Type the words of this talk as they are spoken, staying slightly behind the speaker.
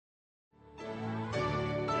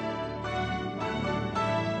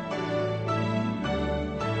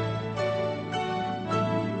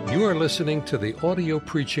You are listening to the audio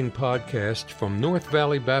preaching podcast from North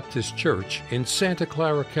Valley Baptist Church in Santa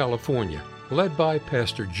Clara, California, led by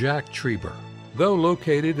Pastor Jack Trieber. Though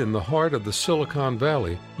located in the heart of the Silicon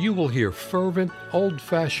Valley, you will hear fervent,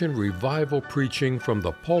 old-fashioned revival preaching from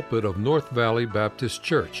the pulpit of North Valley Baptist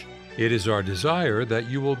Church. It is our desire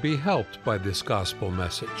that you will be helped by this gospel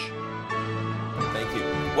message. Thank you.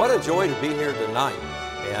 What a joy to be here tonight.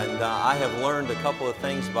 And I have learned a couple of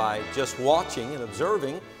things by just watching and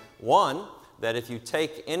observing. One, that if you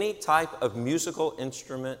take any type of musical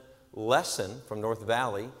instrument lesson from North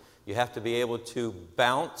Valley, you have to be able to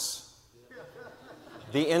bounce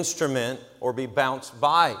the instrument or be bounced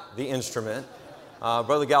by the instrument.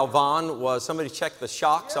 Brother Galvan was, somebody check the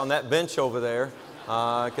shocks on that bench over there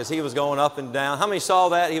because he was going up and down. How many saw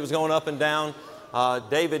that? He was going up and down.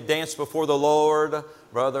 David danced before the Lord.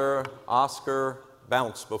 Brother Oscar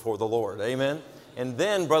bounced before the Lord. Amen. And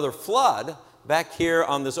then Brother Flood back here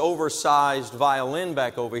on this oversized violin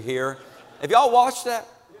back over here. Have y'all watched that?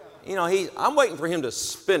 You know, I'm waiting for him to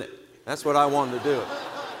spin it. That's what I wanted to do.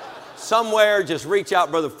 Somewhere, just reach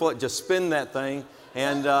out, Brother Flood, just spin that thing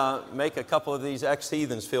and make a couple of these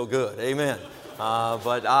ex-heathens feel good. Amen.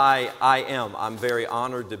 But I'm very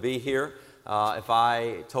honored to be here. If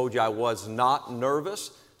I told you I was not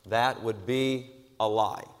nervous, that would be a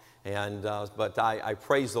lie. But I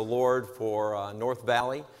praise the Lord for North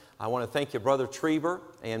Valley. I want to thank you, Brother Trieber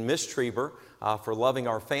and Miss Trieber, for loving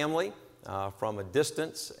our family from a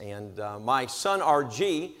distance. And my son,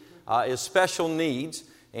 RG, is special needs,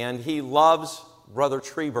 and he loves Brother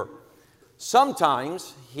Trieber.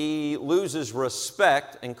 Sometimes he loses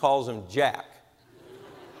respect and calls him Jack.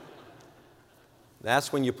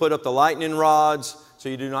 That's when you put up the lightning rods so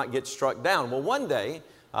you do not get struck down. Well, one day,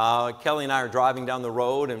 Kelly and I are driving down the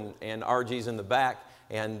road, and RG's in the back.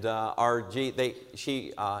 And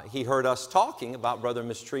he heard us talking about Brother and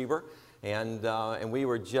Miss Trieber, and we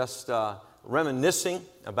were just reminiscing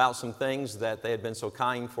about some things that they had been so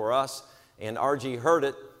kind for us. And RG heard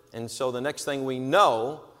it, and so the next thing we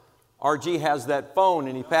know, RG has that phone,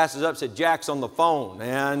 and he passes up, said, "Jack's on the phone."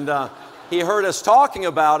 And he heard us talking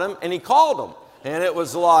about him, and he called him. And it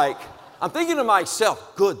was like, I'm thinking to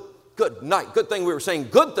myself, good night. Good thing we were saying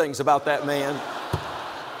good things about that man.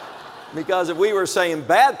 Because if we were saying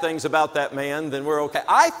bad things about that man, then we're okay.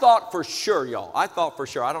 I thought for sure, y'all. I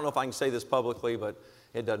don't know if I can say this publicly, but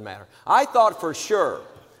it doesn't matter. I thought for sure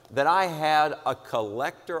that I had a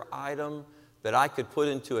collector item that I could put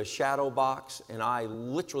into a shadow box, and I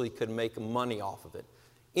literally could make money off of it.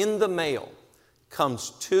 In the mail comes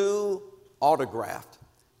 2 autographed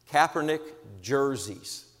Kaepernick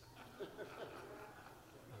jerseys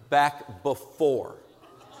back before,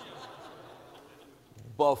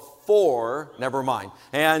 never mind.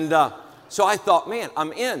 And so I thought, man,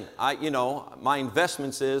 I'm in. My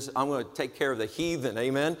investments is I'm going to take care of the heathen,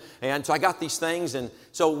 amen? And so I got these things, and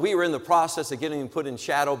so we were in the process of getting them put in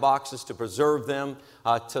shadow boxes to preserve them,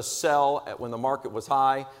 to sell when the market was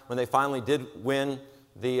high, when they finally did win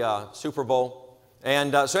the Super Bowl.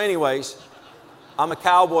 And so anyways, I'm a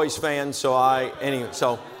Cowboys fan,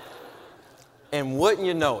 and wouldn't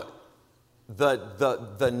you know it,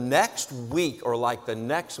 the next week or like the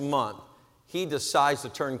next month, he decides to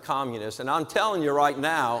turn communist. And I'm telling you right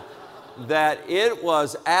now that it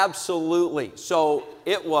was absolutely, so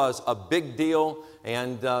it was a big deal.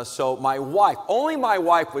 And so my wife, only my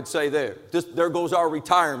wife would say there goes our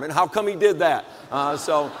retirement. How come he did that?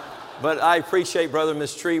 But I appreciate Brother and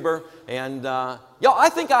Miss Trieber. And y'all, I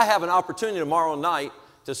think I have an opportunity tomorrow night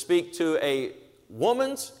to speak to a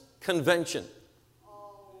woman's convention.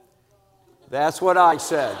 That's what I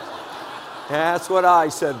said. That's what I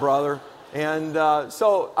said, brother. And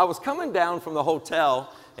so I was coming down from the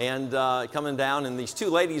hotel and and these 2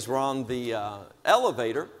 ladies were on the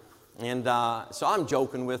elevator. And so I'm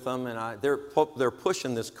joking with them, and they're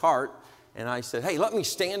pushing this cart. And I said, "Hey, let me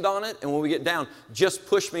stand on it, and when we get down, just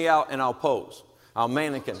push me out and I'll pose. I'll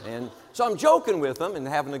mannequin." And so I'm joking with them and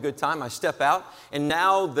having a good time. I step out, and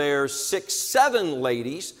now there's 6, 7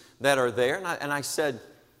 ladies that are there. And I said,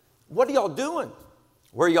 "What are y'all doing?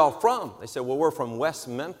 Where are y'all from?" They said, "Well, we're from West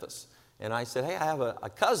Memphis." And I said, "Hey, I have a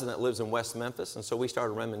cousin that lives in West Memphis." And so we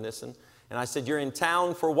started reminiscing. And I said, "You're in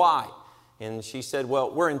town for why?" And she said,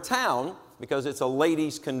 "Well, we're in town because it's a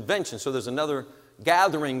ladies' convention. So there's another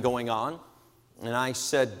gathering going on." And I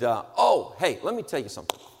said, "Oh, hey, let me tell you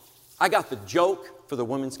something. I got the joke for the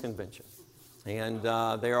women's convention." And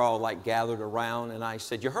they're all like gathered around. And I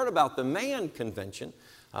said, "You heard about the man convention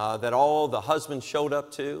that all the husbands showed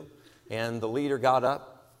up to?" And the leader got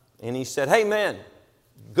up and he said, "Hey, men,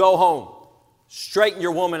 go home. Straighten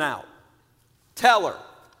your woman out. Tell her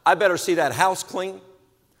I better see that house clean,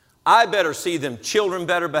 I better see them children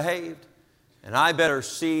better behaved, and I better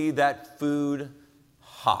see that food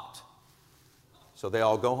hot. So they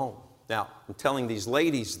all go home. Now, I'm telling these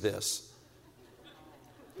ladies this.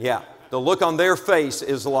 Yeah, the look on their face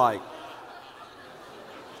is like,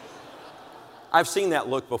 I've seen that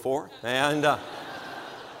look before, and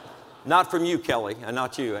not from you, Kelly, and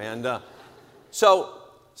not you. And so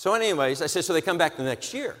anyways, I said, so they come back the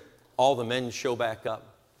next year. All the men show back up.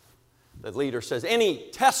 The leader says, any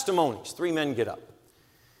testimonies? 3 men get up.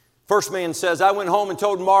 First man says, I went home and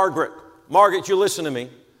told Margaret, you listen to me.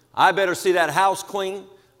 I better see that house clean.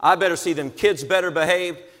 I better see them kids better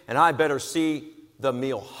behaved. And I better see the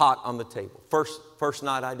meal hot on the table. First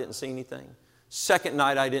night, I didn't see anything. Second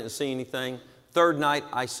night, I didn't see anything. Third night,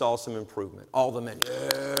 I saw some improvement. All the men,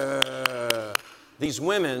 yeah. These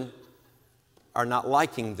women are not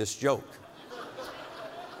liking this joke.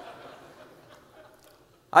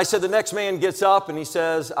 I said, the next man gets up and he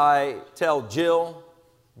says, I tell Jill,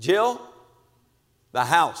 the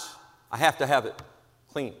house, I have to have it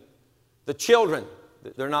clean. The children,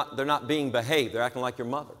 they're not being behaved. They're acting like your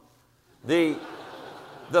mother. The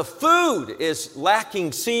food is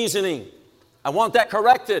lacking seasoning. I want that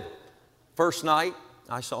corrected. First night,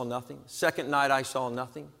 I saw nothing. Second night, I saw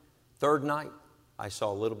nothing. Third night, I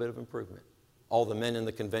saw a little bit of improvement. All the men in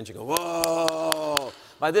the convention go, whoa.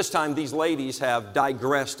 By this time, these ladies have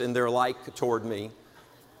digressed in their like toward me.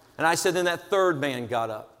 And I said, then that third man got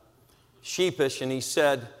up, sheepish, and he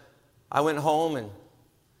said, I went home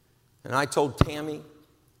and I told Tammy,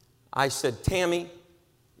 I said, Tammy,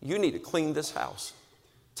 you need to clean this house.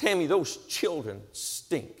 Tammy, those children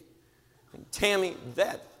stink. And Tammy,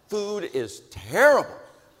 that food is terrible.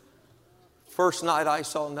 First night, I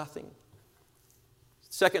saw nothing.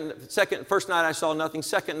 First night, I saw nothing.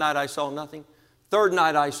 Second night, I saw nothing. Third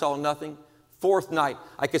night, I saw nothing. Fourth night,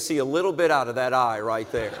 I could see a little bit out of that eye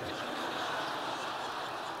right there.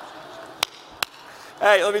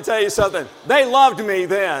 Hey, let me tell you something. They loved me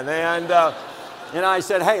then. And I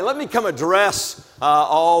said, hey, let me come address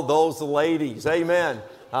all those ladies. Amen.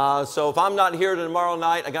 So if I'm not here tomorrow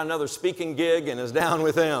night, I got another speaking gig and it's down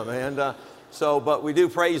with them. And but we do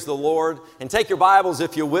praise the Lord. And take your Bibles,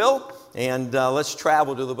 if you will, and let's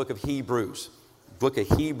travel to the book of Hebrews. Book of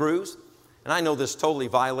Hebrews. And I know this totally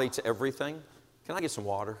violates everything. Can I get some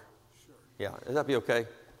water? Sure. Yeah, would that be okay?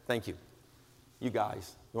 Thank you. You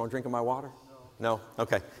guys, you want to drink of my water? No?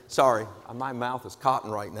 Okay. Sorry. My mouth is cotton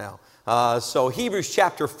right now. So Hebrews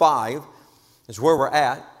chapter 5 is where we're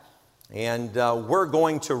at. And we're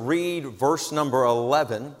going to read verse number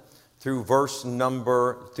 11 through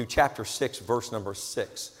chapter 6, verse number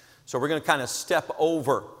 6. So we're going to kind of step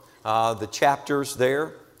over the chapters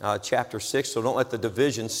there, chapter 6. So don't let the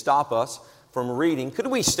division stop us from reading. Could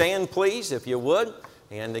we stand, please, if you would,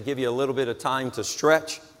 and to give you a little bit of time to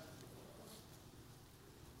stretch.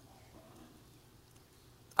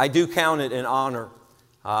 I do count it an honor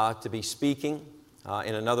to be speaking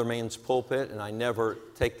in another man's pulpit, and I never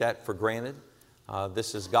take that for granted.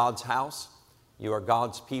 This is God's house. You are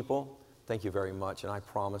God's people. Thank you very much, and I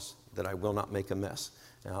promise that I will not make a mess.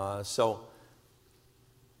 And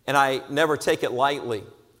I never take it lightly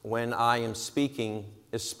when I am speaking,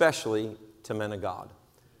 especially to men of God.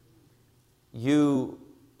 You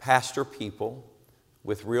pastor people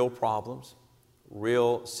with real problems,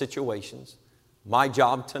 real situations. My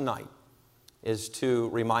job tonight is to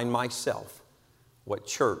remind myself what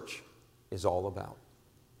church is all about,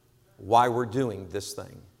 why we're doing this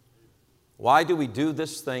thing. Why do we do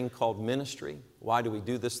this thing called ministry? Why do we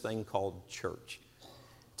do this thing called church?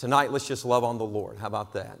 Tonight, let's just love on the Lord. How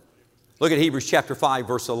about that? Look at Hebrews chapter 5,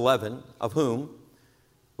 verse 11, of whom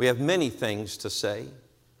we have many things to say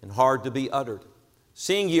and hard to be uttered.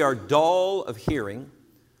 Seeing ye are dull of hearing,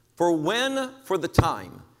 for when for the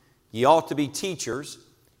time ye ought to be teachers,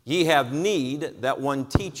 ye have need that one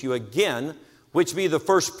teach you again, which be the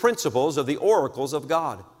first principles of the oracles of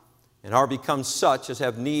God, and are become such as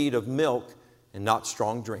have need of milk and not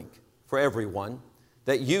strong drink. For everyone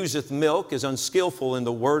that useth milk is unskillful in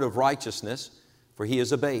the word of righteousness, for he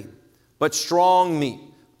is a babe. But strong meat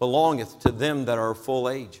belongeth to them that are full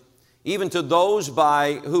age, even to those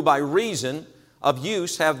who by reason of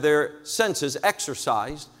use have their senses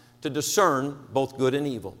exercised to discern both good and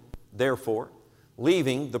evil. Therefore,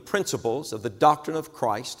 leaving the principles of the doctrine of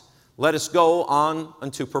Christ, let us go on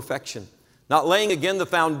unto perfection, not laying again the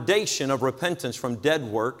foundation of repentance from dead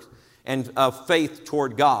work and of faith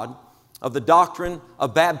toward God, of the doctrine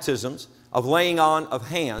of baptisms, of laying on of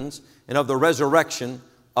hands, and of the resurrection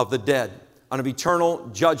of the dead, unto eternal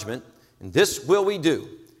judgment. And this will we do,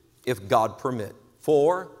 if God permit.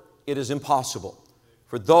 For it is impossible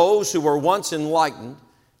for those who were once enlightened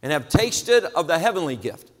and have tasted of the heavenly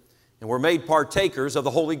gift, and were made partakers of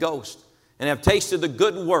the Holy Ghost, and have tasted the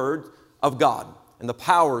good word of God and the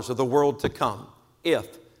powers of the world to come, if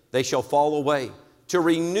they shall fall away, to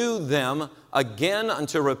renew them again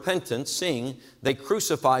unto repentance, seeing they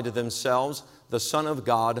crucify to themselves the Son of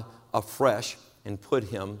God afresh and put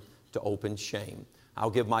him to open shame. I'll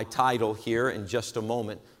give my title here in just a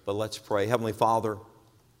moment, but let's pray. Heavenly Father,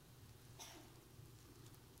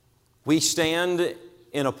 we stand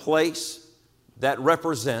in a place that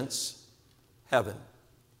represents heaven.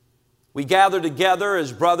 We gather together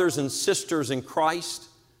as brothers and sisters in Christ,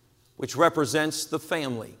 which represents the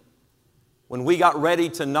family. When we got ready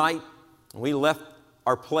tonight, and we left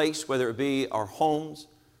our place, whether it be our homes,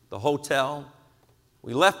 the hotel,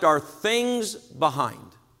 we left our things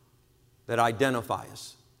behind that identify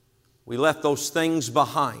us. We left those things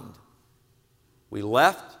behind. We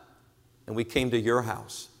left and we came to your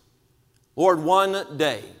house. Lord, one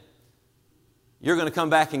day you're going to come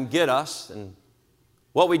back and get us, and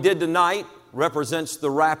what we did tonight represents the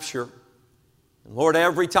rapture. And Lord,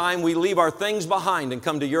 every time we leave our things behind and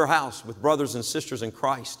come to your house with brothers and sisters in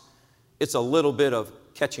Christ, it's a little bit of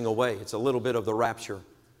catching away. It's a little bit of the rapture.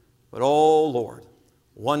 But oh Lord,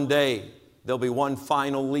 one day there'll be one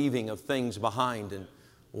final leaving of things behind and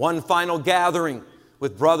one final gathering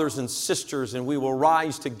with brothers and sisters, and we will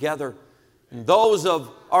rise together. And those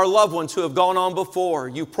of our loved ones who have gone on before,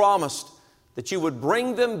 you promised that you would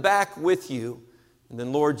bring them back with you. And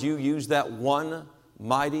then, Lord, you use that one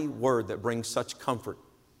mighty word that brings such comfort: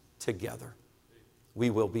 together. We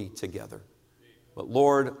will be together. But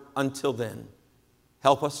Lord, until then,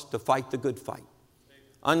 help us to fight the good fight.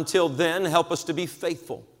 Until then, help us to be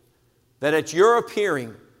faithful, that at your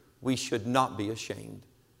appearing, we should not be ashamed.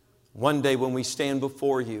 One day when we stand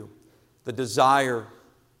before you, the desire,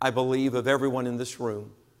 I believe, of everyone in this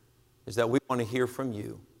room is that we want to hear from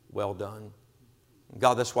you, well done. And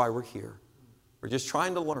God, that's why we're here. We're just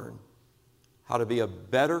trying to learn how to be a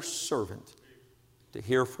better servant, to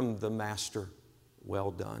hear from the Master,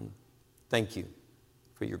 well done. Thank you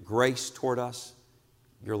for your grace toward us,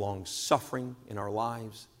 your long suffering in our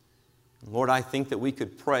lives. And Lord, I think that we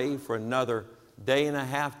could pray for another day and a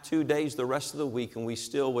half, 2 days, the rest of the week, and we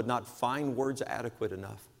still would not find words adequate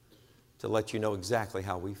enough to let you know exactly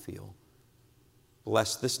how we feel.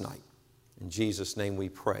 Bless this night. In Jesus' name we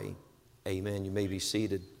pray. Amen. You may be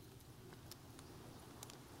seated.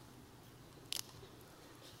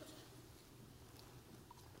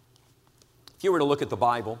 If you were to look at the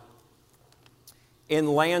Bible in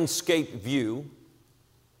landscape view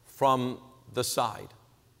from the side,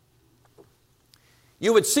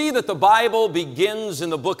 you would see that the Bible begins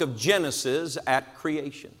in the book of Genesis at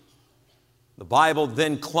creation. The Bible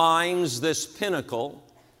then climbs this pinnacle,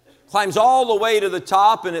 climbs all the way to the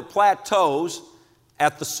top, and it plateaus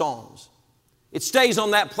at the Psalms. It stays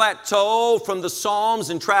on that plateau from the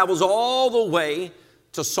Psalms and travels all the way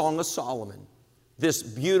to Song of Solomon. This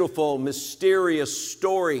beautiful, mysterious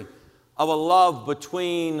story of a love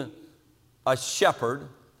between a shepherd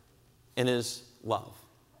and his love.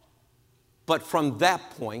 But from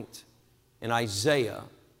that point in Isaiah,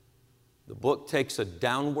 the book takes a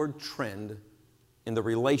downward trend in the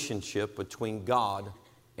relationship between God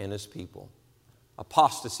and his people.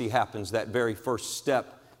 Apostasy happens that very first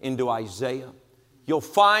step into Isaiah. You'll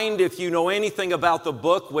find, if you know anything about the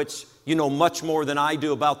book, which you know much more than I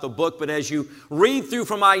do about the book, but as you read through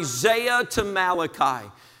from Isaiah to Malachi,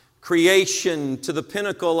 creation to the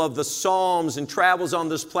pinnacle of the Psalms, and travels on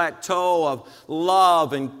this plateau of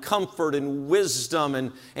love and comfort and wisdom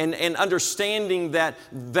and understanding that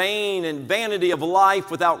vain and vanity of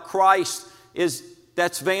life without Christ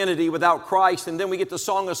that's vanity without Christ. And then we get the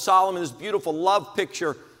Song of Solomon, this beautiful love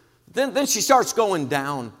picture. Then she starts going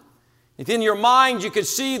down. If in your mind you could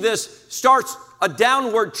see this starts a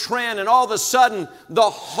downward trend, and all of a sudden the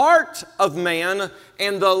heart of man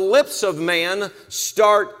and the lips of man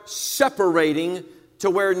start separating to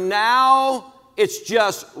where now it's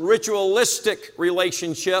just ritualistic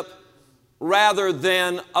relationship rather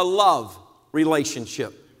than a love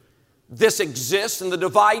relationship. This exists and the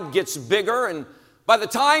divide gets bigger, and by the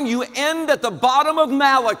time you end at the bottom of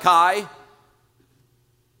Malachi,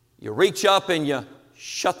 you reach up and you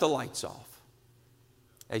shut the lights off.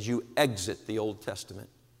 As you exit the Old Testament,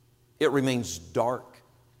 it remains dark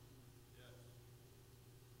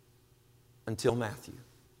until Matthew.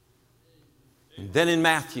 And then in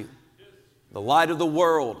Matthew, the light of the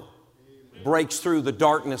world breaks through the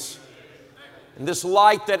darkness. And this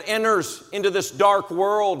light that enters into this dark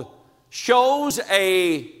world shows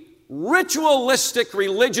a ritualistic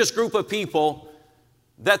religious group of people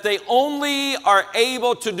that they only are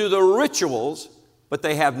able to do the rituals but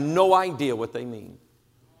they have no idea what they mean.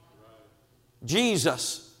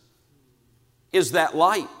 Jesus is that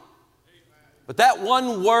light. But that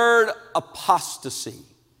one word, apostasy,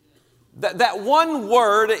 that one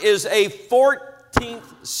word is a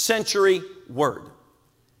 14th century word.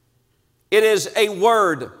 It is a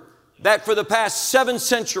word that for the past 7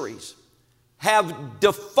 centuries have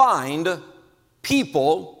defined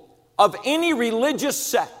people of any religious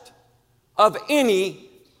sect, of any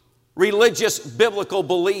religious biblical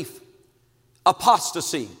belief.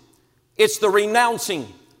 Apostasy, it's the renouncing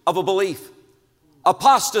of a belief.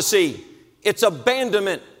 Apostasy, it's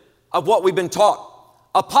abandonment of what we've been taught.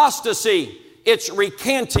 Apostasy, it's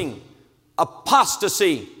recanting.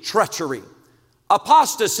 Apostasy, treachery.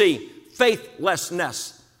 Apostasy,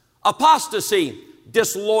 faithlessness. Apostasy,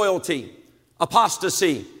 disloyalty.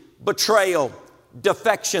 Apostasy, betrayal,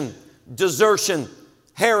 defection, desertion,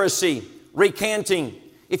 heresy, recanting.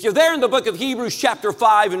 If you're there in the book of Hebrews chapter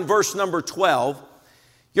 5 and verse number 12,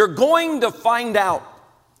 you're going to find out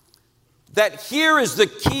that here is the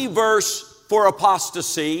key verse for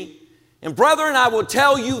apostasy. And brethren, I will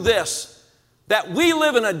tell you this, that we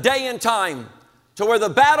live in a day and time to where the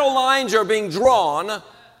battle lines are being drawn,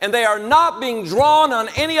 and they are not being drawn on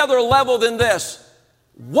any other level than this.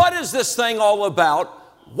 What is this thing all about?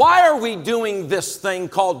 Why are we doing this thing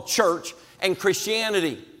called church and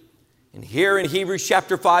Christianity? And here in Hebrews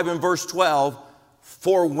chapter 5 and verse 12,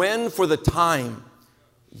 for when for the time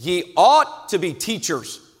ye ought to be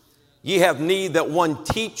teachers, ye have need that one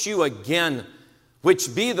teach you again,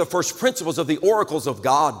 which be the first principles of the oracles of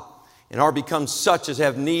God, and are become such as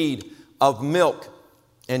have need of milk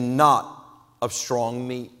and not of strong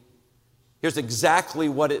meat. Here's exactly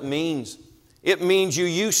what it means. It means you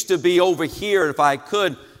used to be over here, if I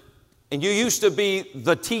could, and you used to be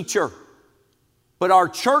the teacher. But our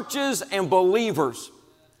churches and believers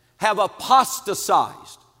have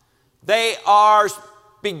apostatized. They are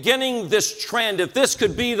beginning this trend. If this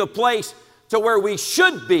could be the place to where we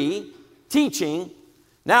should be teaching,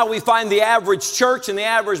 now we find the average church and the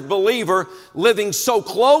average believer living so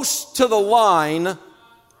close to the line.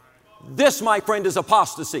 This, my friend, is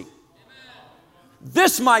apostasy.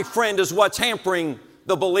 This, my friend, is what's hampering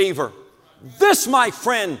the believer. This, my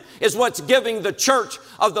friend, is what's giving the church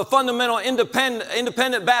of the fundamental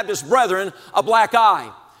independent Baptist brethren a black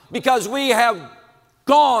eye. Because we have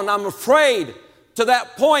gone, I'm afraid, to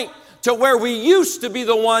that point to where we used to be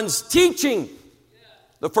the ones teaching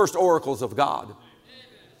the first oracles of God.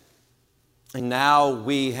 And now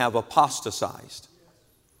we have apostatized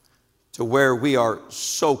to where we are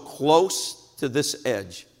so close to this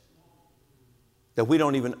edge that we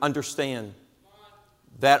don't even understand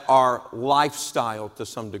that our lifestyle to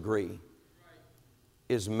some degree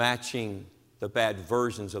is matching the bad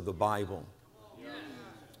versions of the Bible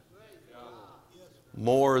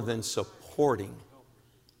more than supporting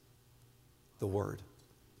the Word.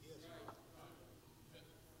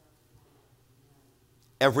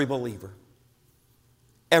 Every believer,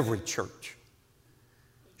 every church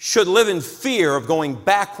should live in fear of going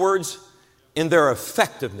backwards in their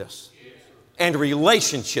effectiveness and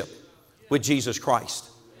relationship with Jesus Christ.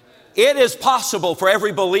 It is possible for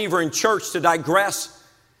every believer in church to digress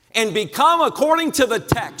and become, according to the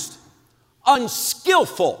text,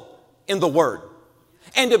 unskillful in the Word,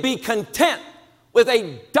 and to be content with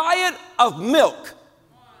a diet of milk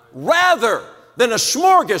rather than a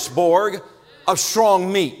smorgasbord of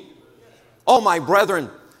strong meat. Oh, my brethren,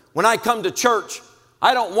 when I come to church,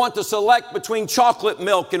 I don't want to select between chocolate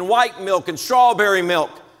milk and white milk and strawberry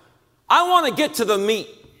milk. I want to get to the meat.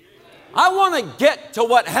 I want to get to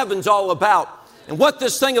what heaven's all about and what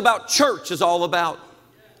this thing about church is all about.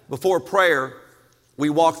 Before prayer, we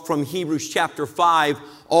walked from Hebrews chapter 5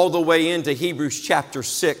 all the way into Hebrews chapter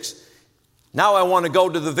 6. Now I want to go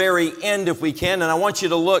to the very end if we can, and I want you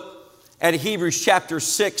to look at Hebrews chapter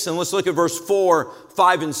 6, and let's look at verse 4,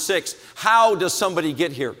 5, and 6. How does somebody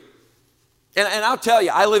get here? And I'll tell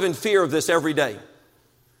you, I live in fear of this every day.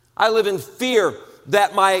 I live in fear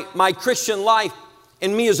that my Christian life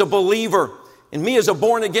and me as a believer and me as a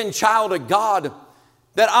born-again child of God,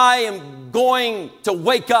 that I am going to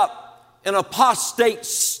wake up in an apostate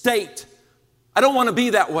state. I don't want to be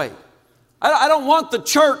that way. I don't want the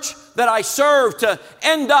church that I serve to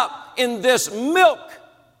end up in this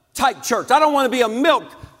milk-type church. I don't want to be a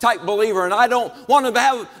milk-type believer, and I don't want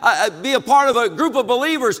to be a part of a group of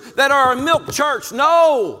believers that are a milk church.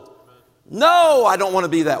 No, I don't want to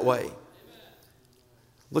be that way.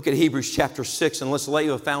 Look at Hebrews chapter 6, and let's lay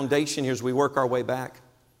a foundation here as we work our way back.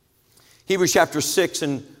 Hebrews chapter 6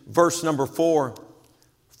 and verse number 4.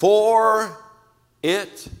 For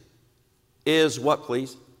it is what,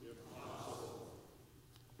 please?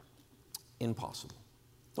 impossible.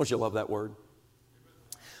 Don't you love that word?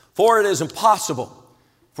 For it is impossible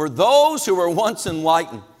for those who were once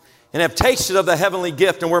enlightened and have tasted of the heavenly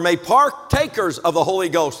gift and were made partakers of the Holy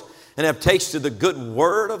Ghost and have tasted the good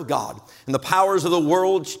word of God and the powers of the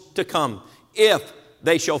world to come, if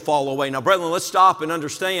they shall fall away. Now, brethren, let's stop and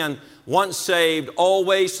understand, once saved,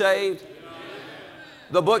 always saved.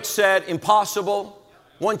 The book said impossible.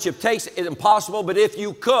 Once you've tasted it, impossible. But if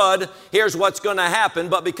you could, here's what's going to happen.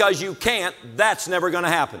 But because you can't, that's never going to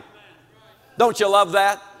happen. Don't you love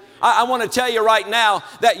that? I want to tell you right now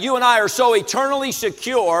that you and I are so eternally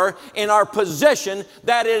secure in our position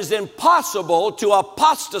that it is impossible to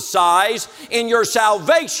apostatize in your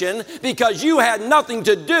salvation because you had nothing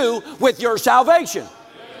to do with your salvation.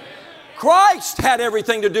 Christ had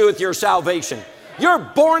everything to do with your salvation. You're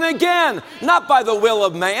born again, not by the will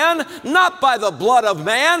of man, not by the blood of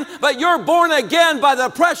man, but you're born again by the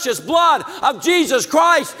precious blood of Jesus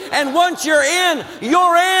Christ. And once you're in,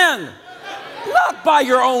 you're in. Not by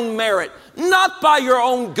your own merit, not by your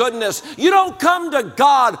own goodness. You don't come to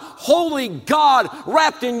God, holy God,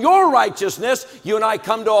 wrapped in your righteousness. You and I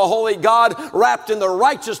come to a holy God wrapped in the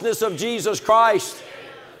righteousness of Jesus Christ.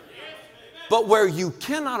 But where you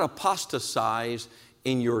cannot apostatize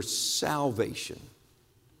in your salvation,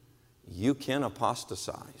 you can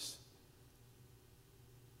apostatize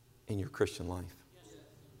in your Christian life.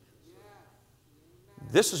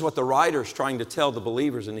 This is what the writer is trying to tell the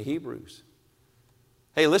believers in the Hebrews.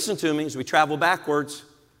 Hey, listen to me as we travel backwards.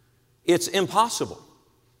 It's impossible.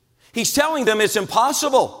 He's telling them it's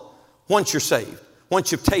impossible once you're saved,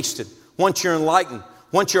 once you've tasted, once you're enlightened,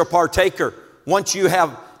 once you're a partaker, once you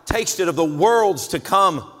have tasted of the worlds to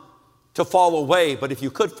come, to fall away. But if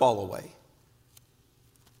you could fall away,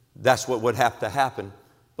 that's what would have to happen.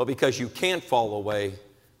 But because you can't fall away,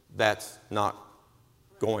 that's not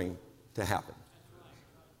going to happen.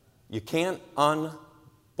 You can't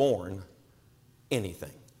unborn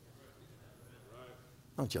anything.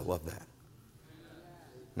 Don't you love that?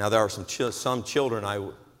 Now there are some children I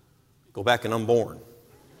go back and unborn.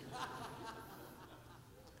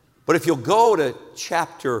 But if you'll go to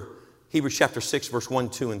Hebrews chapter 6, verse 1,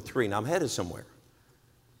 2, and 3. Now I'm headed somewhere.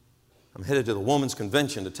 I'm headed to the women's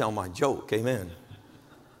convention to tell my joke. Amen.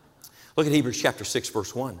 Look at Hebrews chapter 6,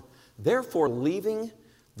 verse 1. Therefore, leaving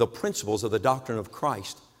the principles of the doctrine of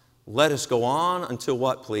Christ, let us go on until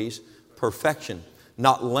what, please? Perfection,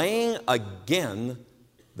 not laying again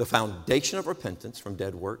the foundation of repentance from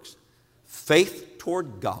dead works, faith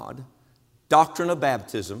toward God, doctrine of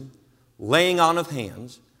baptism, laying on of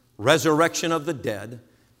hands, resurrection of the dead,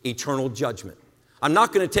 eternal judgment. I'm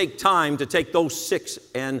not going to take time to take those 6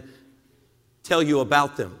 and tell you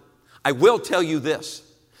about them. I will tell you this,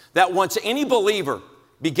 that once any believer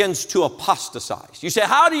begins to apostatize. You say,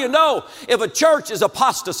 how do you know if a church is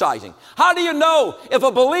apostatizing? How do you know if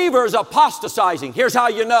a believer is apostatizing? Here's how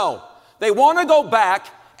you know. They want to go back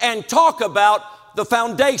and talk about the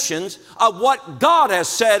foundations of what God has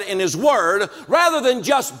said in His Word rather than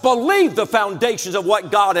just believe the foundations of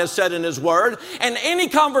what God has said in His Word. And any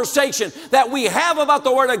conversation that we have about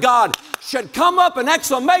the Word of God should come up an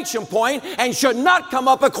exclamation point and should not come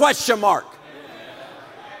up a question mark.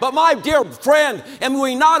 But my dear friend, am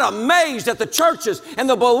we not amazed at the churches and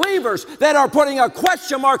the believers that are putting a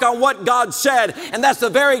question mark on what God said? And that's the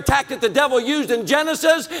very tactic the devil used in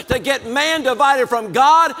Genesis to get man divided from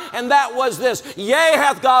God. And that was this, yea,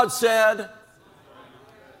 hath God said.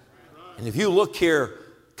 And if you look here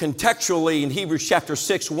contextually in Hebrews chapter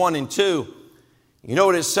 6, 1 and 2, you know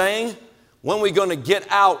what it's saying? When are we going to get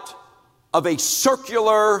out of a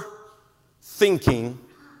circular thinking?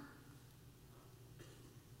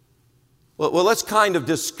 Well, let's kind of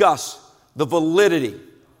discuss the validity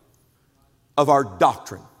of our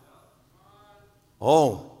doctrine.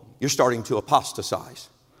 Oh, you're starting to apostatize.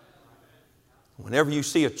 Whenever you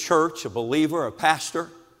see a church, a believer, a pastor,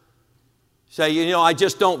 say, you know, I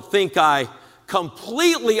just don't think I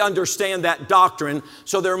completely understand that doctrine,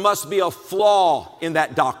 so there must be a flaw in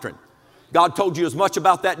that doctrine. God told you as much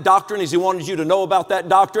about that doctrine as He wanted you to know about that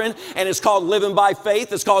doctrine. And it's called living by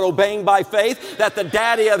faith. It's called obeying by faith. That the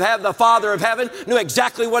daddy of heaven, the Father of heaven, knew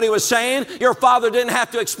exactly what He was saying. Your Father didn't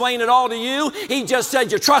have to explain it all to you. He just said,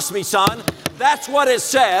 you trust me, son. That's what it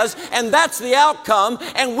says. And that's the outcome.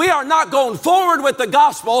 And we are not going forward with the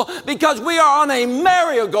gospel because we are on a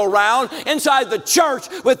merry-go-round inside the church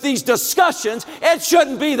with these discussions. It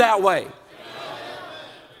shouldn't be that way.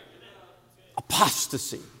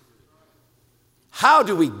 Apostasy. How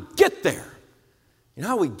do we get there? You know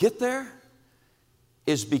how we get there?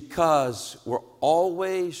 Is because we're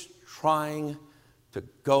always trying to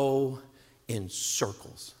go in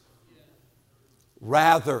circles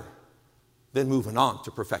rather than moving on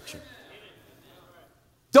to perfection?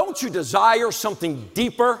 Don't you desire something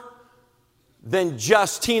deeper than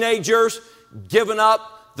just teenagers giving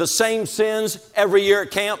up the same sins every year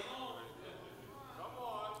at camp?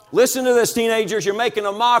 Listen to this, teenagers, you're making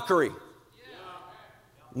a mockery.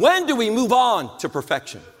 When do we move on to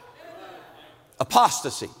perfection?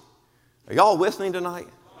 Apostasy. Are y'all with me tonight?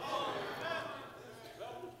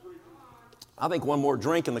 I think one more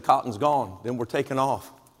drink and the cotton's gone. Then we're taking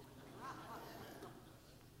off.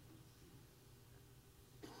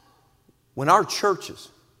 When our churches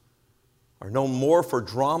are known more for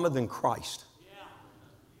drama than Christ,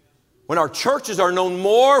 when our churches are known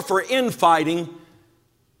more for infighting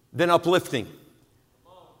than uplifting,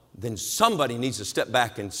 then somebody needs to step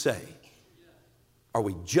back and say, are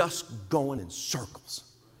we just going in circles?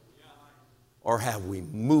 Or have we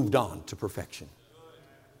moved on to perfection?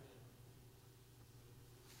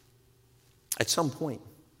 At some point,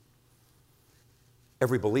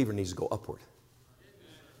 every believer needs to go upward.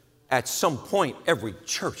 At some point, every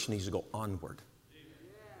church needs to go onward.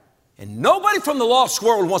 And nobody from the lost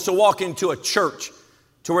world wants to walk into a church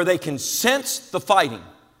to where they can sense the fighting.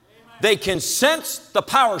 They can sense the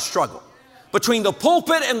power struggle between the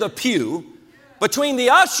pulpit and the pew, between the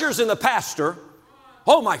ushers and the pastor.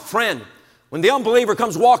 Oh, my friend, when the unbeliever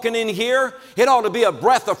comes walking in here, it ought to be a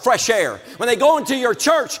breath of fresh air. When they go into your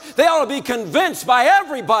church, they ought to be convinced by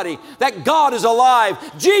everybody that God is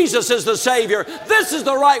alive. Jesus is the Savior. This is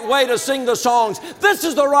the right way to sing the songs. This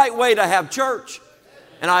is the right way to have church.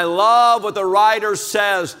 And I love what the writer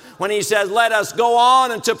says when he says, let us go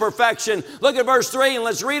on into perfection. Look at verse 3 and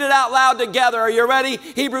let's read it out loud together. Are you ready?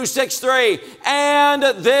 Hebrews 6:3. And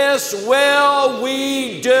this will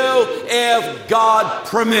we do if God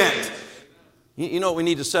permit. You know what we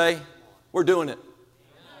need to say? We're doing it.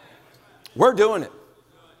 We're doing it.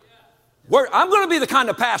 I'm going to be the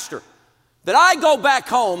kind of pastor that I go back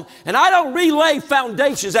home and I don't relay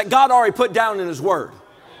foundations that God already put down in His Word.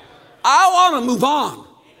 I want to move on.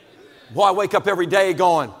 Boy, I wake up every day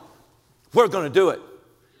going, we're going to do it.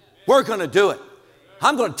 We're going to do it.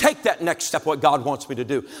 I'm going to take that next step, what God wants me to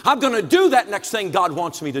do. I'm going to do that next thing God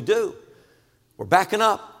wants me to do. We're backing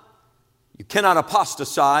up. You cannot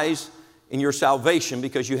apostatize in your salvation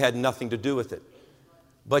because you had nothing to do with it.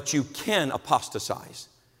 But you can apostatize.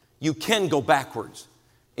 You can go backwards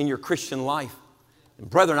in your Christian life. And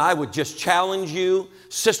brethren, I would just challenge you.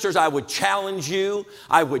 Sisters, I would challenge you.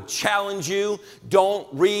 I would challenge you. Don't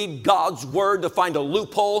read God's Word to find a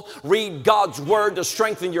loophole. Read God's Word to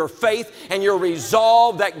strengthen your faith and your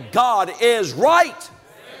resolve that God is right.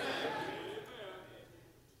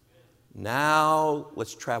 Now,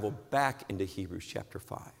 let's travel back into Hebrews chapter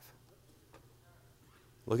 5.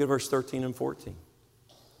 Look at verse 13 and 14.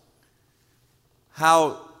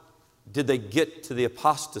 How did they get to the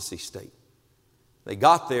apostasy state? They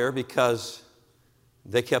got there because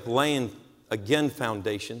they kept laying, again,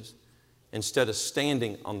 foundations instead of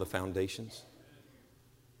standing on the foundations.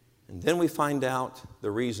 And then we find out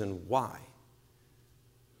the reason why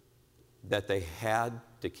that they had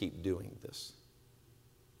to keep doing this.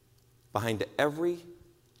 Behind every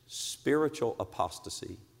spiritual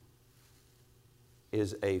apostasy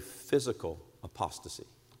is a physical apostasy.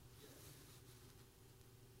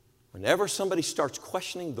 Whenever somebody starts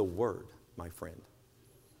questioning the Word, my friend,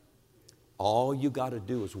 all you got to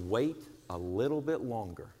do is wait a little bit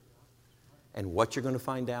longer. And what you're going to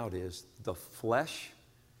find out is the flesh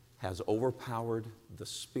has overpowered the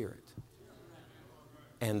Spirit.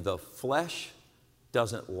 And the flesh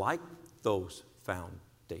doesn't like those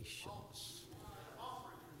foundations.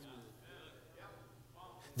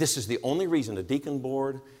 This is the only reason a deacon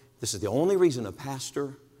board, this is the only reason a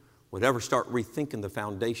pastor would ever start rethinking the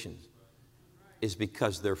foundations, is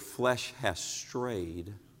because their flesh has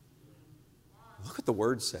strayed. Look what the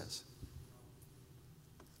Word says.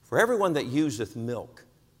 For everyone that useth milk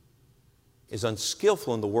is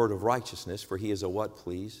unskillful in the word of righteousness, for he is a what,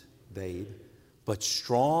 please? Babe. But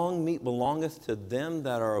strong meat belongeth to them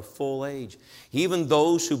that are of full age, even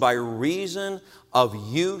those who by reason of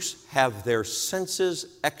use have their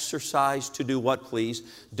senses exercised to do what, please?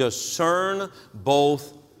 Discern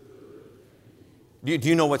both. Do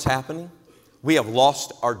you know what's happening? We have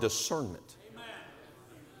lost our discernment.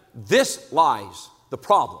 This lies the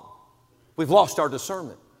problem. We've lost our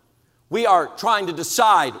discernment. We are trying to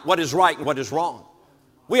decide what is right and what is wrong.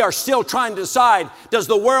 We are still trying to decide, does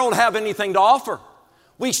the world have anything to offer?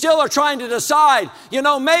 We still are trying to decide,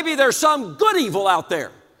 maybe there's some good evil out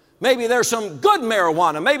there. Maybe there's some good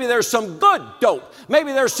marijuana. Maybe there's some good dope.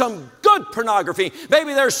 Maybe there's some good pornography.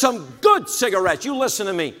 Maybe there's some good cigarettes. You listen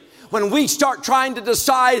to me. When we start trying to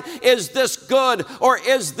decide, is this good or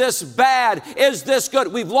is this bad? Is this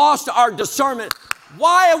good? We've lost our discernment.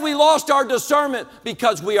 Why have we lost our discernment?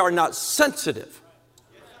 Because we are not sensitive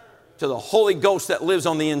to the Holy Ghost that lives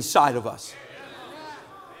on the inside of us.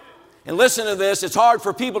 And listen to this, it's hard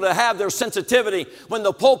for people to have their sensitivity when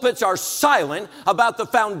the pulpits are silent about the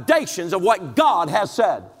foundations of what God has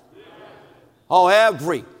said. Oh,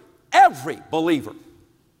 every believer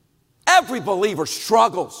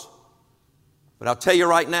struggles. But I'll tell you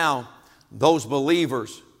right now, those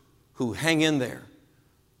believers who hang in there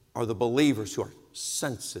are the believers who are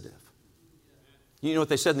sensitive. You know what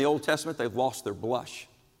they said in the Old Testament? They've lost their blush.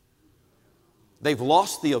 They've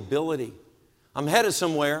lost the ability. I'm headed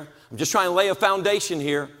somewhere. I'm just trying to lay a foundation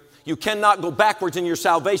here. You cannot go backwards in your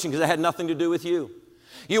salvation because it had nothing to do with you.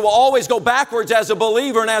 You will always go backwards as a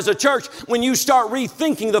believer and as a church when you start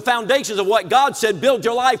rethinking the foundations of what God said, build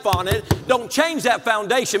your life on it. Don't change that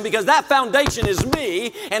foundation because that foundation is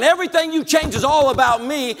me, and everything you change is all about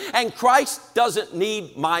me, and Christ doesn't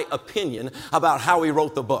need my opinion about how He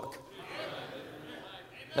wrote the book.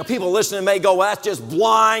 Now people listening may go, well, that's just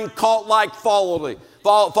blind cult-like following.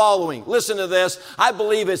 Listen to this. I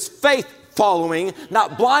believe it's faith following,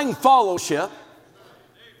 not blind fellowship.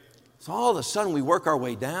 So all of a sudden we work our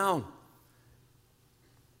way down.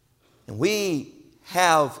 And we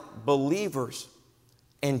have believers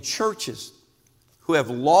and churches who have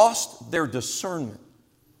lost their discernment.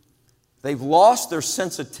 They've lost their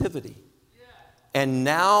sensitivity. And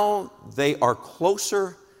now they are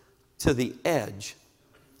closer to the edge.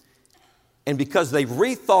 And because they've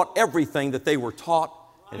rethought everything that they were taught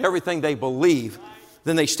and everything they believe,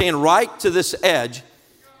 then they stand right to this edge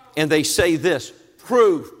and they say this,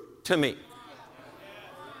 prove to me.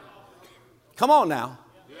 Come on now.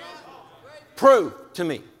 Prove to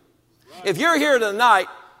me. If you're here tonight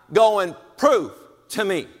going, prove to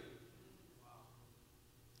me.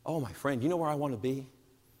 Oh, my friend, you know where I want to be?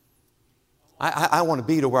 I want to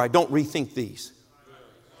be to where I don't rethink these.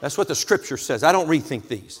 That's what the Scripture says. I don't rethink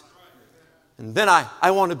these. And then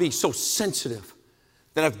I want to be so sensitive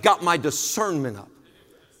that I've got my discernment up.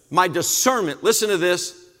 My discernment, listen to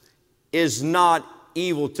this, is not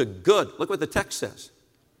evil to good. Look what the text says.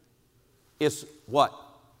 It's what?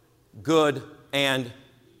 Good and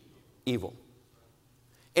evil.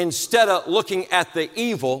 Instead of looking at the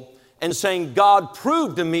evil and saying, God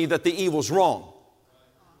proved to me that the evil's wrong.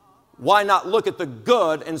 Why not look at the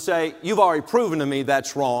good and say, you've already proven to me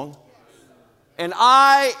that's wrong. And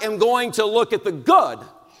I am going to look at the good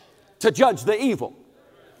to judge the evil.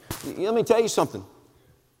 Let me tell you something.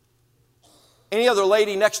 Any other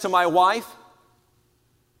lady next to my wife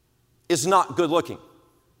is not good looking.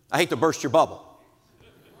 I hate to burst your bubble.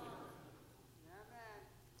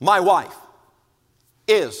 My wife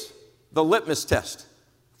is the litmus test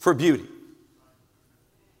for beauty.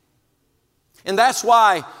 And that's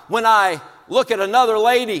why when I look at another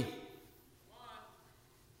lady,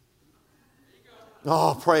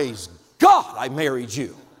 oh, praise God, I married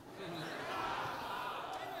you.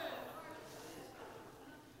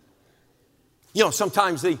 You know,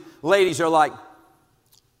 sometimes the ladies are like,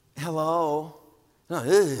 hello,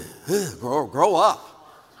 grow up.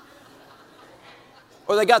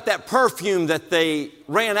 Or they got that perfume that they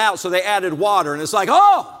ran out, so they added water, and it's like,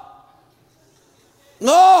 oh,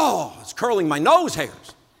 no, it's curling my nose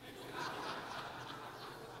hairs.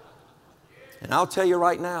 And I'll tell you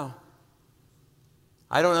right now,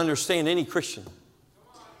 I don't understand any Christian.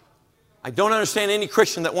 I don't understand any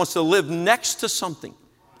Christian that wants to live next to something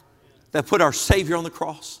that put our Savior on the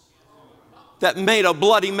cross, that made a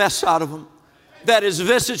bloody mess out of him, that his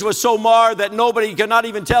visage was so marred that nobody could not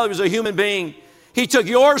even tell he was a human being. He took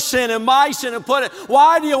your sin and my sin and put it.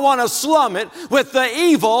 Why do you want to slum it with the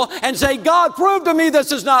evil and say, God, prove to me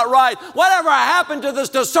this is not right? Whatever happened to this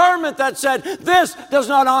discernment that said, this does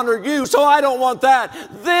not honor you, so I don't want that.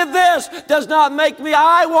 This does not make me,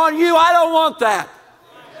 I want you, I don't want that.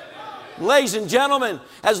 Ladies and gentlemen,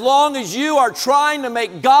 as long as you are trying to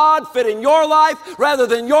make God fit in your life rather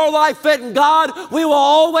than your life fit in God, we will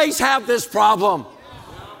always have this problem.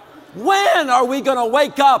 When are we going to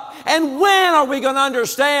wake up? And when are we going to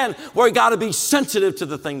understand we've got to be sensitive to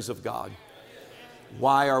the things of God?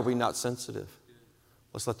 Why are we not sensitive?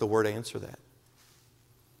 Let's let the Word answer that.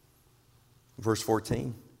 Verse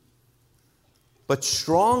 14. But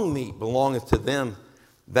strong meat belongeth to them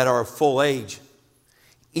that are of full age,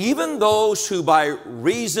 even those who by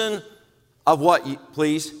reason of what,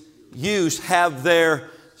 please, use have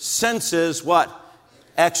their senses, what?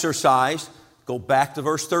 Exercised. Go back to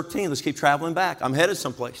verse 13. Let's keep traveling back. I'm headed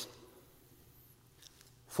someplace.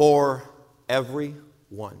 For every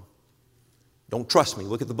one Don't trust me,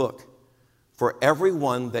 look at the book. For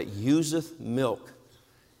everyone that useth milk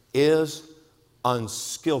is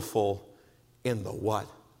unskillful in the what?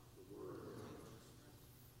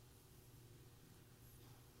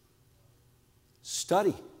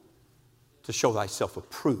 Study to show thyself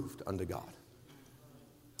approved unto God.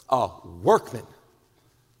 A workman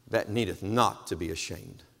that needeth not to be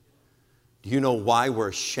ashamed. Do you know why we're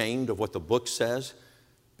ashamed of what the book says?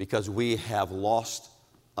 Because we have lost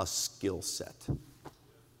a skill set.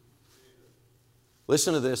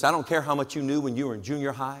 Listen to this. I don't care how much you knew when you were in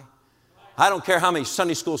junior high. I don't care how many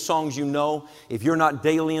Sunday school songs you know. If you're not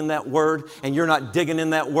daily in that word and you're not digging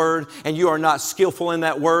in that word and you are not skillful in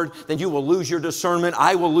that word, then you will lose your discernment.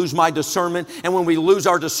 I will lose my discernment. And when we lose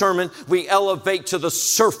our discernment, we elevate to the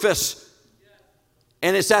surface.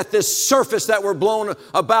 And it's at this surface that we're blown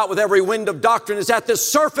about with every wind of doctrine. It's at this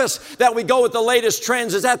surface that we go with the latest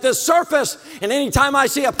trends. It's at this surface. And anytime I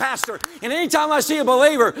see a pastor and anytime I see a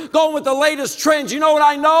believer going with the latest trends, you know what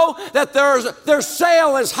I know? That their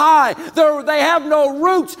sail is high. They have no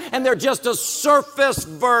roots and they're just a surface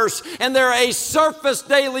verse. And they're a surface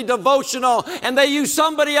daily devotional. And they use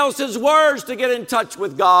somebody else's words to get in touch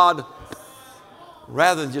with God.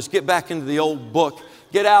 Rather than just get back into the old book.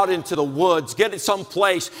 Get out into the woods, get it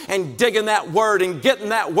someplace and dig in that word and get in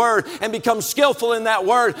that word and become skillful in that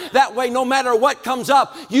word. That way, no matter what comes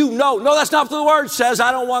up, you know, no, that's not what the word says.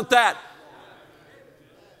 I don't want that.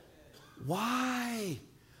 Why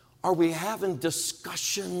are we having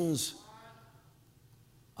discussions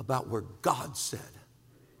about where God said?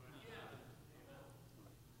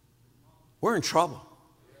 We're in trouble.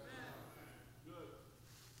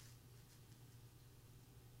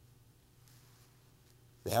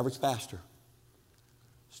 The average pastor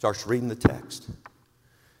starts reading the text,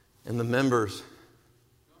 and the members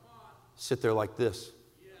sit there like this.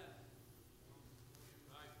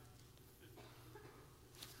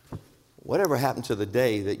 Whatever happened to the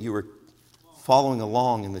day that you were following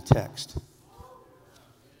along in the text?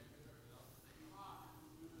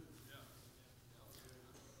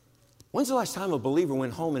 When's the last time a believer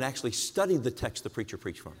went home and actually studied the text the preacher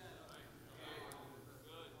preached from?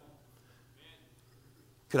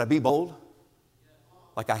 Could I be bold?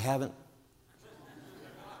 Like I haven't?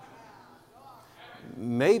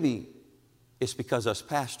 Maybe it's because us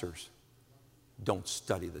pastors don't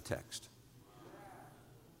study the text.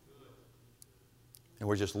 And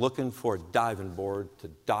we're just looking for a diving board to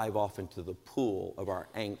dive off into the pool of our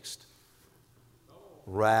angst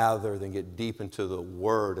rather than get deep into the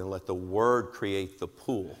Word and let the Word create the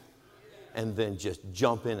pool and then just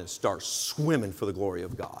jump in and start swimming for the glory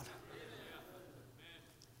of God.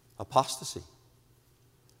 Apostasy.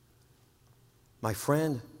 My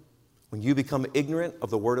friend, when you become ignorant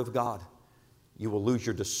of the Word of God, you will lose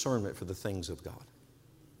your discernment for the things of God.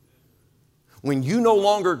 When you no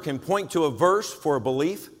longer can point to a verse for a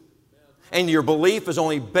belief, and your belief is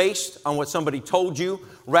only based on what somebody told you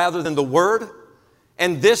rather than the Word,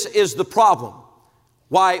 and this is the problem,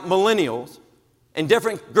 why millennials and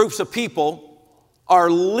different groups of people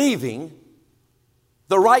are leaving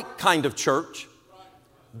the right kind of church.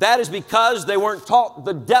 That is because they weren't taught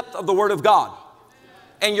the depth of the Word of God.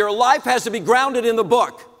 And your life has to be grounded in the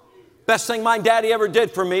book. Best thing my daddy ever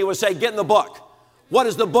did for me was say, get in the book. What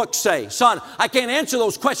does the book say? Son, I can't answer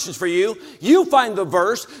those questions for you. You find the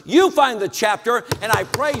verse, you find the chapter, and I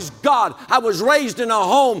praise God. I was raised in a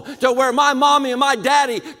home to where my mommy and my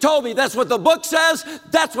daddy told me that's what the book says,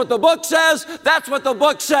 that's what the book says, that's what the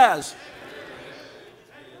book says.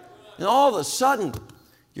 And all of a sudden,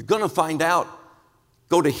 you're going to find out.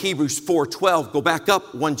 Go to Hebrews 4:12. Go back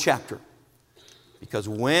up one chapter. Because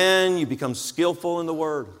when you become skillful in the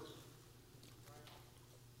Word,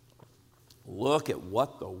 look at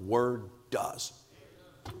what the Word does.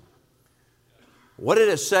 What did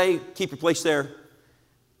it say? Keep your place there.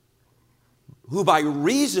 Who by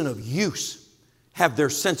reason of use have their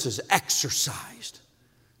senses exercised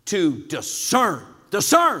to discern.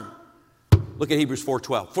 Discern. Look at Hebrews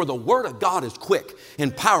 4:12. For the Word of God is quick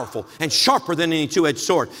and powerful and sharper than any two-edged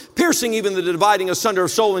sword, piercing even the dividing asunder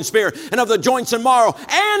of soul and spirit and of the joints and marrow,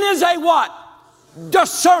 and is a what?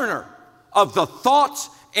 Discerner of the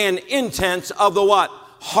thoughts and intents of the what?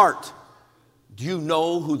 Heart. Do you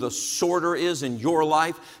know who the sorter is in your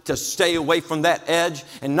life to stay away from that edge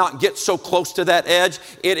and not get so close to that edge?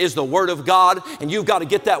 It is the Word of God, and you've got to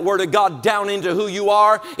get that Word of God down into who you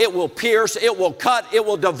are. It will pierce, it will cut, it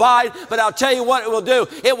will divide, but I'll tell you what it will do.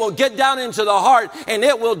 It will get down into the heart, and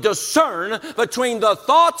it will discern between the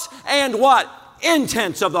thoughts and what?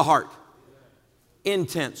 Intents of the heart.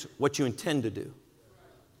 Intents, what you intend to do.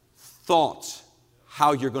 Thoughts,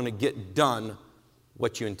 how you're going to get done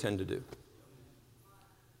what you intend to do.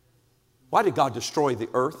 Why did God destroy the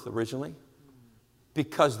earth originally?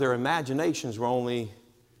 Because their imaginations were only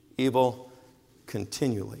evil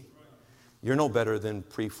continually. You're no better than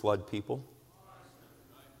pre-flood people.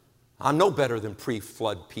 I'm no better than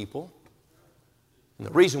pre-flood people. And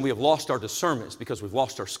the reason we have lost our discernment is because we've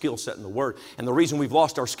lost our skill set in the Word. And the reason we've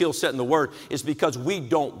lost our skill set in the Word is because we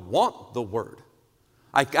don't want the Word.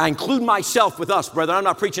 I include myself with us, brother. I'm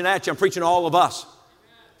not preaching at you. I'm preaching to all of us.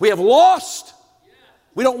 We have lost.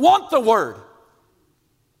 We don't want the Word.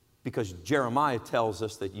 Because Jeremiah tells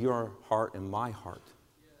us that your heart and my heart,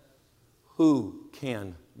 who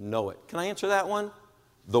can know it? Can I answer that one?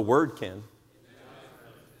 The Word can.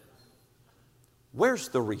 Where's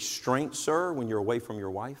the restraint, sir, when you're away from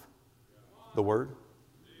your wife? The Word.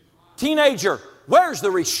 Teenager, where's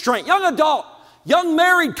the restraint? Young adult, young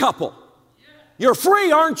married couple. You're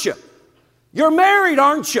free, aren't you? You're married,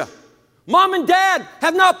 aren't you? Mom and Dad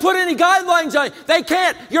have not put any guidelines on you. They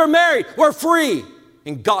can't. You're married. We're free.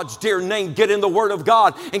 In God's dear name, get in the Word of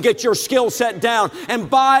God and get your skill set down. And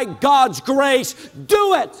by God's grace,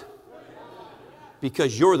 do it.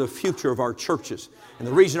 Because you're the future of our churches. And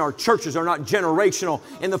the reason our churches are not generational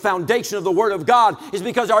in the foundation of the Word of God is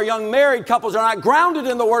because our young married couples are not grounded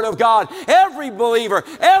in the Word of God. Every believer,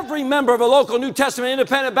 every member of a local New Testament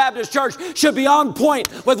independent Baptist church should be on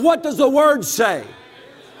point with what does the Word say.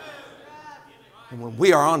 And when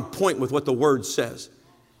we are on point with what the Word says,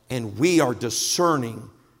 and we are discerning,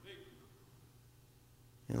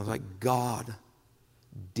 and it's like, God,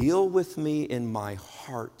 deal with me in my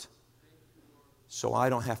heart so I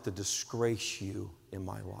don't have to disgrace you in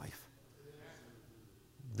my life.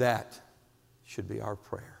 That should be our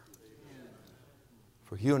prayer.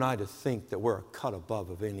 For you and I to think that we're a cut above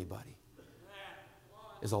of anybody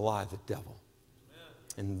is a lie of the devil.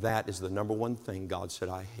 And that is the number one thing God said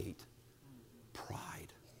I hate.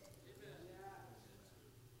 Pride.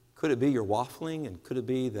 Could it be you're waffling, and could it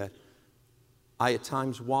be that I at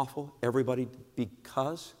times waffle, everybody,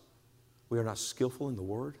 because we are not skillful in the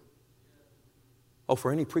Word? Oh,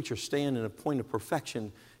 for any preacher stand in a point of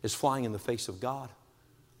perfection is flying in the face of God.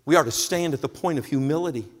 We are to stand at the point of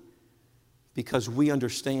humility because we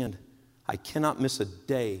understand I cannot miss a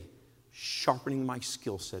day sharpening my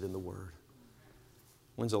skill set in the Word.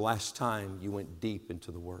 When's the last time you went deep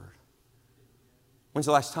into the Word? When's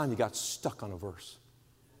the last time you got stuck on a verse?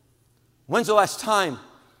 When's the last time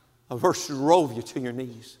a verse drove you to your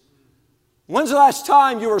knees? When's the last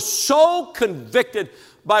time you were so convicted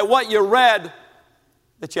by what you read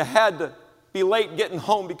that you had to be late getting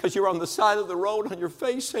home because you were on the side of the road on your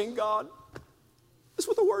face saying, God, this is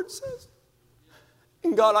what the Word says.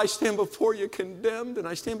 And God, I stand before you condemned, and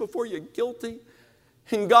I stand before you guilty.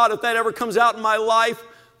 And God, if that ever comes out in my life,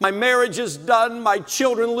 my marriage is done, my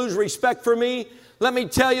children lose respect for me. Let me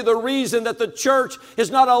tell you, the reason that the church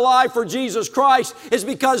is not alive for Jesus Christ is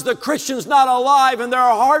because the Christian's not alive in their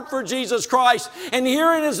heart for Jesus Christ. And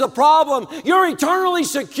herein is the problem. You're eternally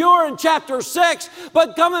secure in chapter 6,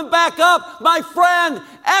 but coming back up, my friend,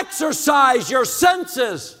 exercise your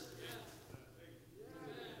senses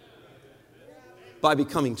by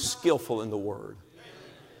becoming skillful in the Word.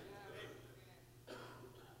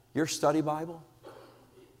 Your study Bible,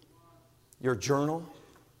 your journal,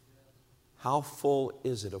 how full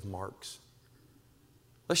is it of marks?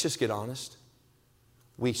 Let's just get honest.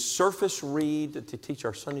 We surface read to teach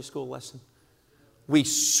our Sunday school lesson. We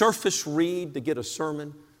surface read to get a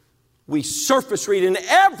sermon. We surface read, and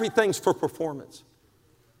everything's for performance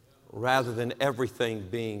rather than everything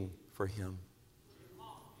being for Him.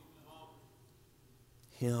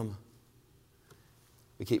 Him.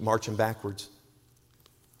 We keep marching backwards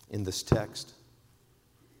in this text.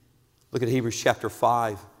 Look at Hebrews chapter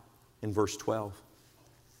 5. In verse 12.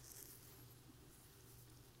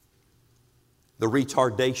 The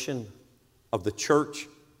retardation of the church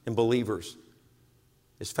and believers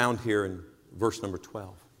is found here in verse number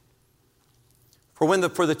 12.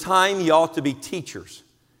 For the time ye ought to be teachers,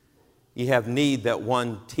 ye have need that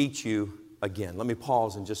one teach you again. Let me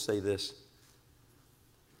pause and just say this.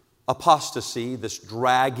 Apostasy, this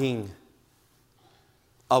dragging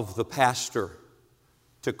of the pastor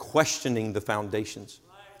to questioning the foundations,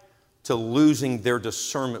 to losing their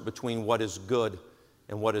discernment between what is good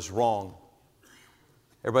and what is wrong.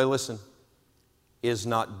 Everybody listen, is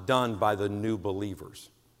not done by the new believers.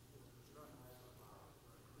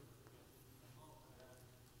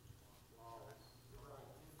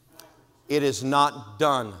 It is not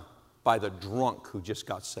done by the drunk who just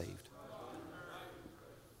got saved.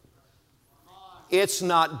 It's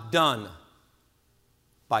not done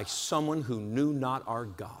by someone who knew not our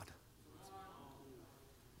God.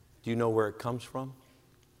 Do you know where it comes from?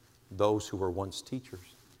 Those who were once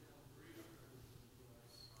teachers.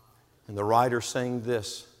 And the writer's saying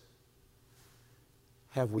this: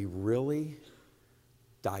 have we really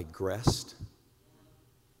digressed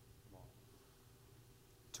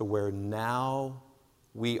to where now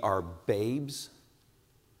we are babes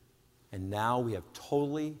and now we have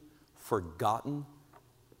totally forgotten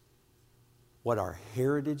what our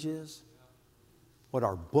heritage is, what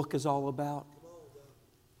our book is all about?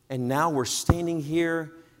 And now we're standing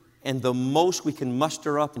here and the most we can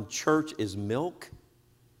muster up in church is milk?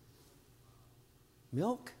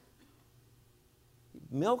 Milk?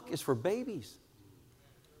 Milk is for babies.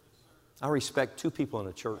 I respect two people in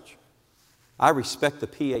a church. I respect the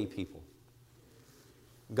PA people.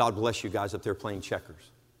 God bless you guys up there playing checkers.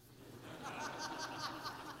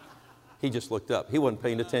 He just looked up. He wasn't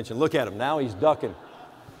paying attention. Look at him. Now he's ducking.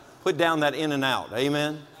 Put down that in and out.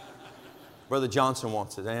 Amen? Brother Johnson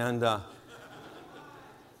wants it. And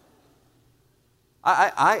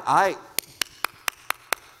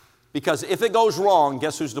because if it goes wrong,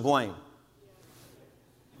 guess who's to blame?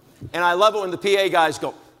 And I love it when the PA guys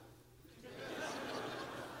go.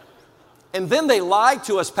 And then they lie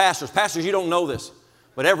to us pastors. Pastors, you don't know this,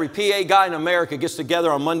 but every PA guy in America gets together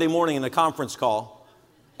on Monday morning in a conference call,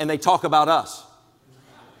 and they talk about us.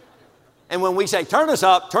 And when we say, turn this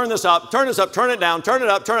up, turn this up, turn this up, turn it down, turn it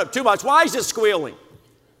up, turn it up too much, why is it squealing?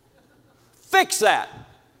 Fix that.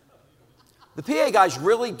 The PA guys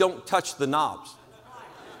really don't touch the knobs.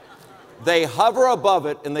 They hover above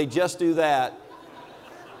it, and they just do that.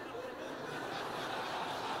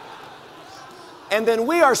 And then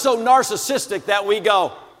we are so narcissistic that we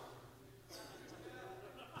go,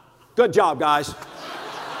 good job, guys.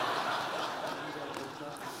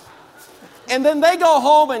 And then they go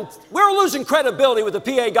home and we're losing credibility with the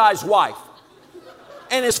PA guy's wife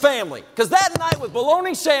and his family. Because that night with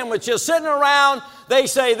bologna sandwiches sitting around, they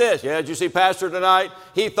say this: yeah, did you see Pastor tonight?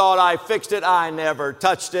 He thought I fixed it. I never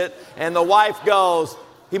touched it. And the wife goes,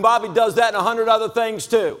 he probably does that and 100 other things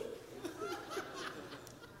too.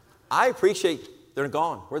 I appreciate, they're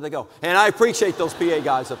gone. Where'd they go? And I appreciate those PA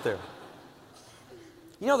guys up there.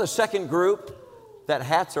 You know the second group that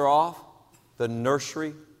hats are off? The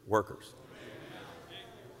nursery workers.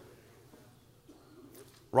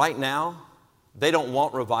 Right now, they don't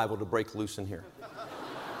want revival to break loose in here.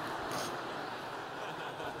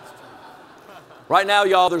 Right now,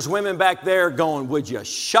 y'all, there's women back there going, would you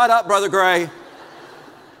shut up, Brother Gray?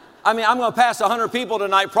 I mean, I'm going to pass 100 people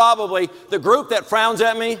tonight, probably. The group that frowns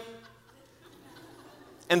at me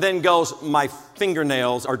and then goes, my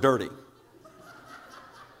fingernails are dirty.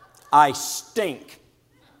 I stink.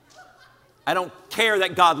 I don't care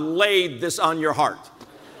that God laid this on your heart.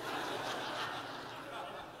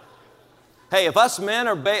 Hey, if us men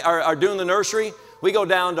are doing the nursery, we go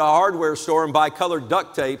down to a hardware store and buy colored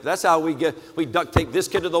duct tape. That's how we duct tape this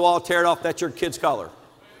kid to the wall, tear it off, that's your kid's color.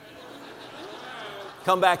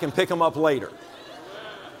 Come back and pick them up later.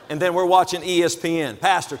 And then we're watching ESPN.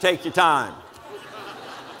 Pastor, take your time.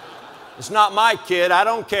 It's not my kid. I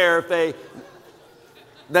don't care if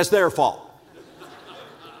that's their fault.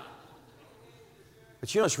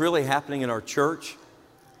 But you know what's really happening in our church?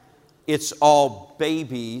 It's all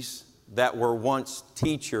babies that were once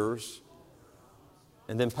teachers.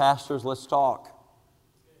 And then pastors, let's talk.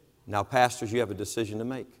 Now pastors, you have a decision to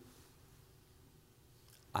make.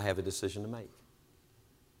 I have a decision to make.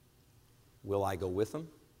 Will I go with them?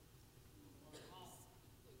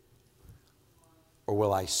 Or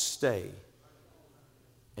will I stay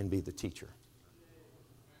and be the teacher?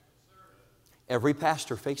 Every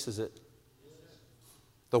pastor faces it.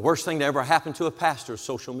 The worst thing that ever happened to a pastor is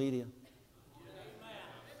social media.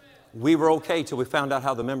 We were okay till we found out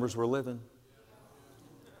how the members were living.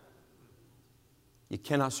 You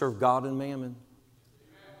cannot serve God and mammon.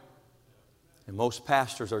 And most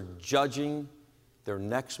pastors are judging their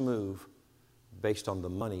next move based on the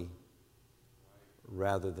money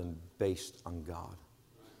rather than based on God.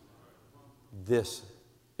 This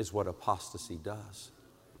is what apostasy does.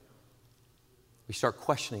 We start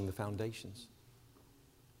questioning the foundations.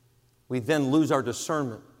 We then lose our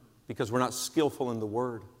discernment because we're not skillful in the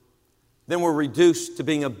Word. Then we're reduced to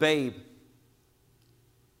being a babe.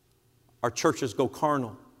 Our churches go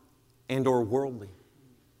carnal and or worldly.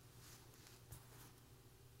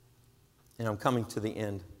 And I'm coming to the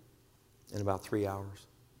end in about 3 hours.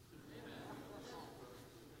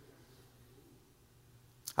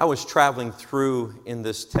 I was traveling through in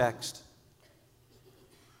this text.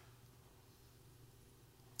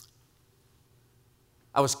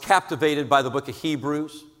 I was captivated by the book of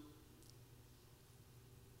Hebrews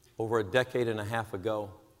over a decade and a half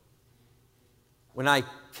ago. When I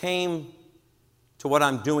came to what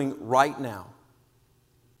I'm doing right now,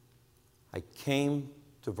 I came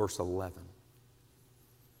to verse 11.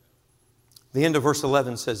 The end of verse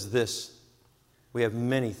 11 says this: we have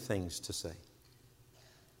many things to say.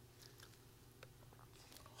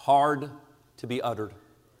 Hard to be uttered.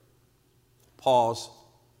 Pause.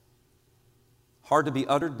 Hard to be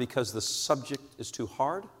uttered because the subject is too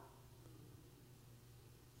hard?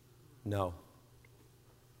 No.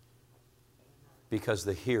 Because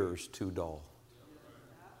the hearer's too dull.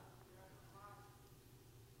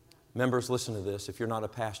 Members, listen to this. If you're not a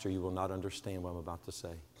pastor, you will not understand what I'm about to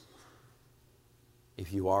say.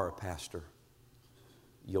 If you are a pastor,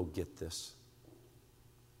 you'll get this.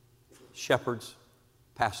 Shepherds,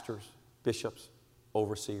 pastors, bishops,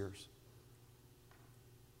 overseers.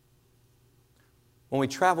 When we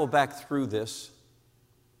travel back through this,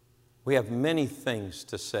 we have many things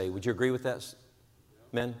to say. Would you agree with that,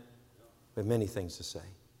 men? We have many things to say.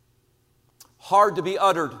 Hard to be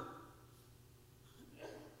uttered.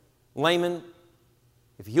 Layman,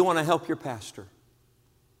 if you want to help your pastor,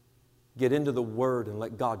 get into the Word and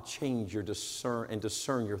let God change your discern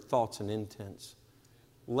your thoughts and intents.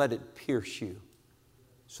 Let it pierce you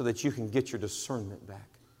so that you can get your discernment back.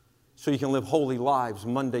 So you can live holy lives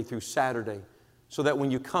Monday through Saturday. So that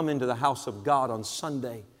when you come into the house of God on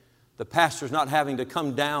Sunday, the pastor's not having to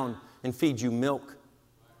come down and feed you milk,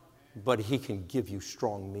 but he can give you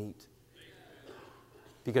strong meat.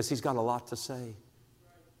 Because he's got a lot to say.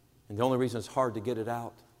 And the only reason it's hard to get it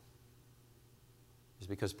out is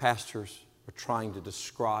because pastors are trying to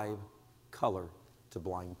describe color to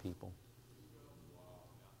blind people.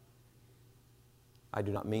 I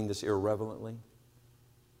do not mean this irreverently.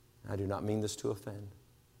 I do not mean this to offend.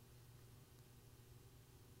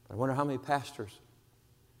 I wonder how many pastors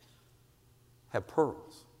have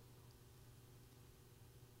pearls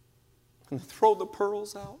and they throw the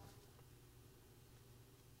pearls out.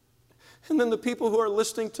 And then the people who are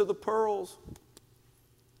listening to the pearls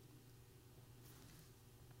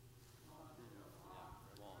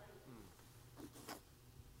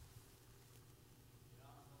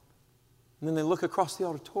and then they look across the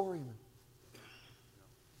auditorium.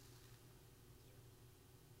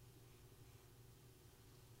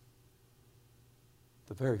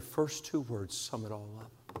 The very first two words sum it all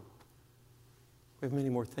up. We have many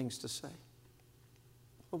more things to say,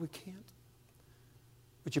 but we can't.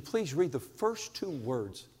 Would you please read the first two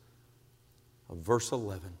words of verse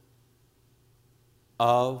 11?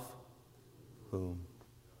 Of whom?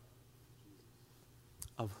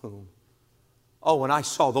 Of whom? Oh, when I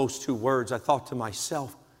saw those two words, I thought to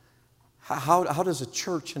myself, how does a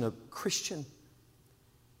church and a Christian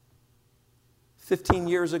 15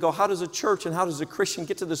 years ago, how does a church and how does a Christian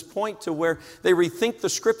get to this point to where they rethink the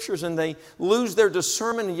Scriptures and they lose their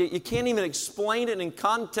discernment and you can't even explain it in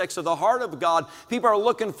context of the heart of God? People are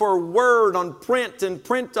looking for word on print and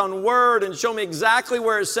print on word and show me exactly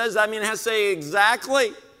where it says that. I mean, it has to say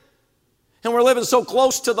exactly. And we're living so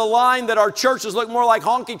close to the line that our churches look more like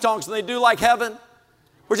honky-tonks than they do like heaven.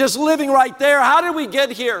 We're just living right there. How did we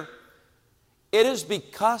get here? It is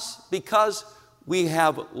because we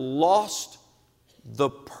have lost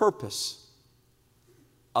the purpose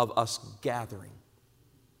of us gathering.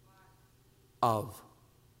 Of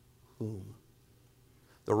whom?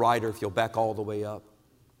 The writer, if you'll back all the way up,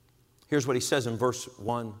 here's what he says in verse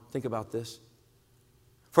 1. Think about this.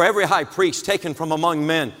 For every high priest taken from among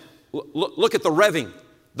men. Look at the revving.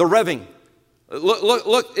 The revving.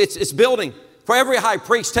 Look, it's building. For every high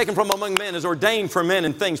priest taken from among men is ordained for men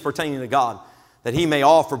in things pertaining to God, that he may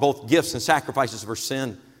offer both gifts and sacrifices for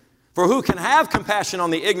sin. For who can have compassion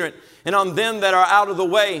on the ignorant and on them that are out of the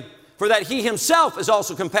way? For that he himself is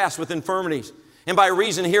also compassed with infirmities. And by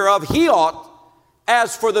reason hereof he ought,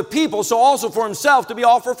 as for the people, so also for himself, to be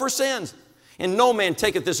offered for sins. And no man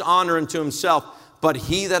taketh this honor unto himself, but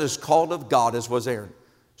he that is called of God, as was Aaron.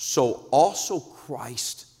 So also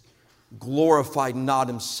Christ glorified not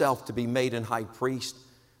himself to be made an high priest,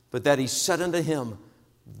 but that he said unto him,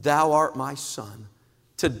 Thou art my son.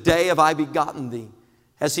 Today have I begotten thee.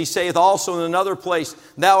 As he saith also in another place,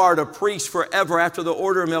 Thou art a priest forever after the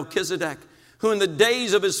order of Melchizedek, who in the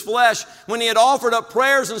days of his flesh, when he had offered up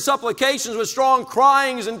prayers and supplications with strong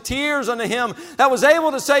cryings and tears unto him, that was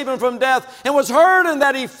able to save him from death, and was heard in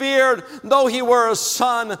that he feared, though he were a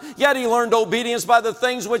son, yet he learned obedience by the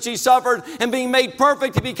things which he suffered, and being made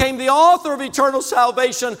perfect, he became the author of eternal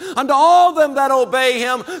salvation unto all them that obey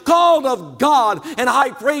him, called of God, and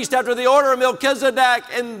high priest after the order of Melchizedek.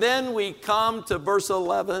 And then we come to verse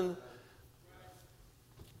 11.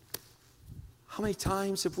 How many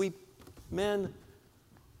times have we men,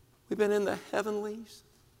 we've been in the heavenlies,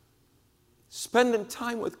 spending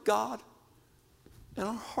time with God, and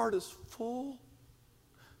our heart is full.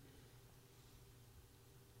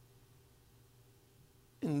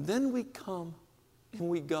 And then we come and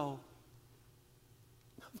we go,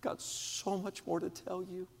 I've got so much more to tell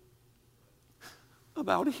you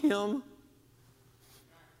about Him.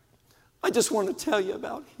 I just want to tell you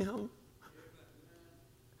about Him.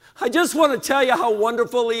 I just want to tell you how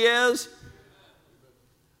wonderful He is.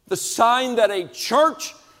 The sign that a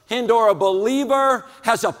church and or a believer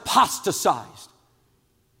has apostatized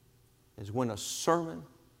is when a sermon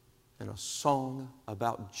and a song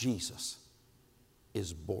about Jesus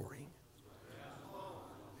is boring.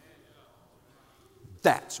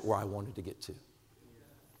 That's where I wanted to get to.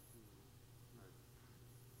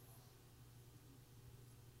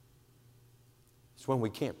 It's when we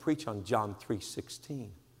can't preach on John 3:16.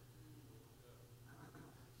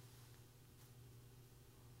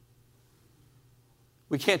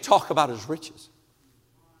 We can't talk about His riches.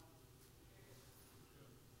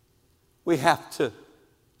 We have to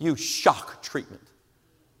use shock treatment.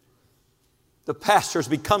 The pastor has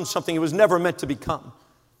become something he was never meant to become.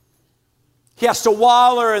 He has to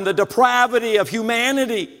wallow in the depravity of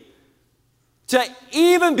humanity to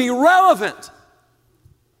even be relevant.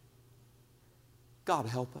 God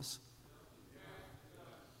help us.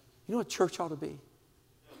 You know what church ought to be?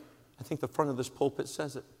 I think the front of this pulpit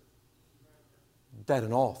says it. That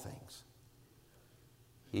in all things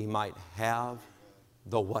He might have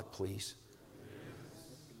the what, please?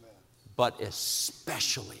 But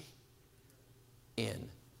especially in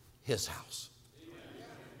His house.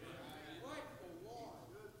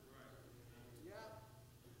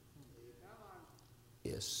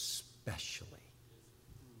 Especially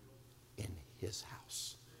in His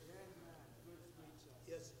house.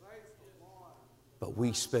 But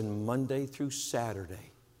we spend Monday through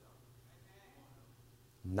Saturday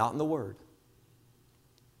not in the Word,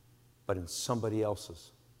 but in somebody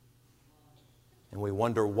else's. And we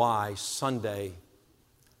wonder why Sunday,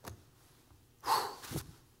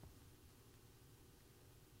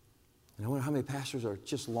 and I wonder how many pastors are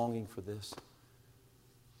just longing for this.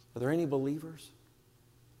 Are there any believers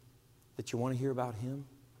that you want to hear about Him?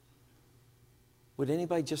 Would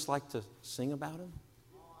anybody just like to sing about Him?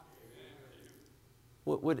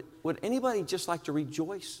 Would anybody just like to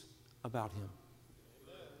rejoice about Him?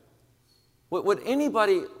 Would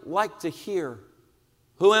anybody like to hear,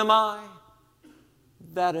 who am I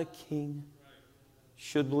that a king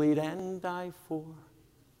should bleed and die for?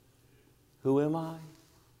 Who am I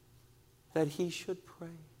that He should pray?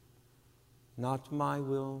 Not my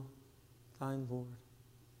will, thine, Lord.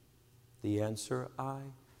 The answer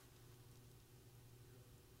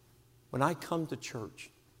when I come to church,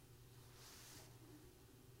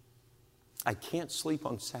 I can't sleep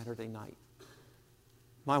on Saturday night.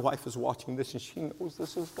 My wife is watching this and she knows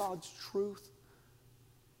this is God's truth.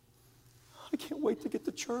 I can't wait to get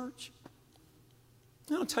to church.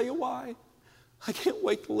 And I'll tell you why. I can't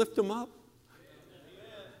wait to lift Him up.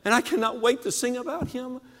 And I cannot wait to sing about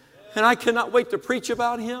Him. And I cannot wait to preach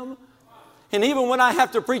about Him. And even when I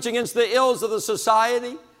have to preach against the ills of the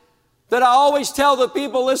society, that I always tell the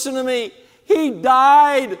people, listen to me, He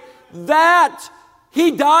died that.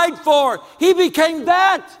 He died for. He became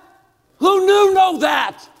that. Who knew know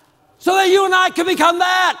that? So that you and I can become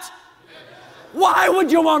that. Why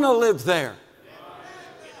would you want to live there?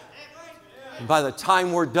 And by the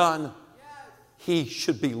time we're done, He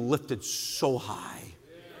should be lifted so high.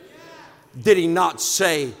 Did He not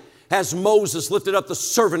say, as Moses lifted up the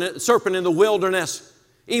serpent in the wilderness,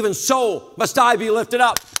 even so must I be lifted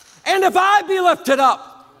up. And if I be lifted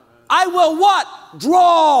up, I will what?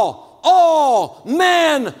 Draw all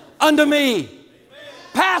men unto me.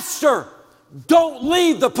 Pastor, don't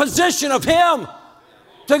leave the position of Him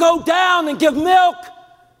to go down and give milk.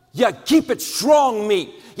 You keep it strong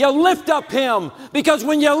meat. You lift up Him, because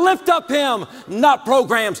when you lift up Him, not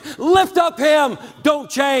programs, lift up Him, don't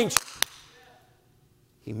change.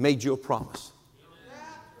 He made you a promise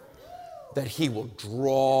that He will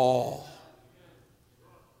draw.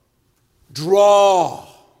 Draw.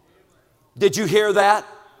 Did you hear that?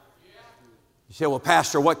 You say, well,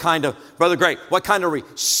 Pastor, Brother Gray, what kind of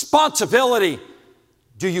responsibility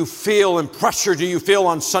do you feel and pressure do you feel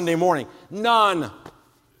on Sunday morning? None.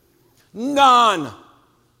 None.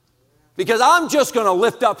 Because I'm just going to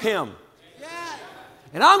lift up Him.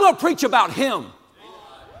 And I'm going to preach about Him.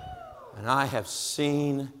 And I have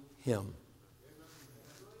seen Him.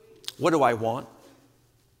 What do I want?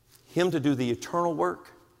 Him to do the eternal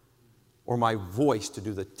work, or my voice to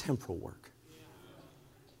do the temporal work?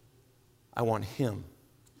 I want Him.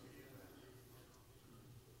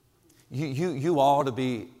 You ought to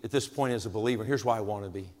be, at this point as a believer, here's why I want to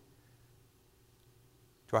be.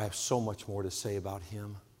 Do I have so much more to say about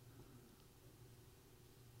Him?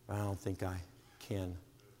 I don't think I can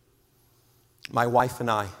My wife and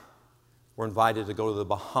I were invited to go to the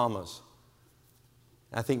Bahamas.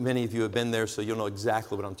 I think many of you have been there, so you'll know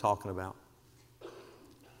exactly what I'm talking about.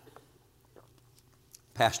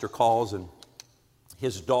 Pastor calls, and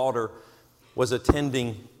his daughter was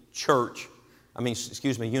attending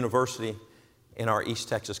university in our East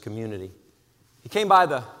Texas community. He came by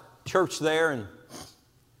the church there, and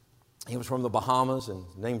he was from the Bahamas, and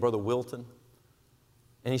named Brother Wilton.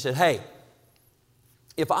 And he said, "Hey,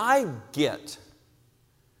 if I get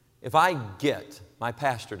my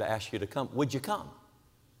pastor to ask you to come, would you come?"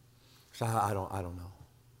 I said, I don't know.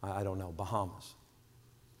 I don't know. Bahamas.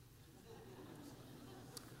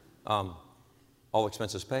 All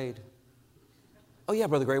expenses paid. Oh yeah,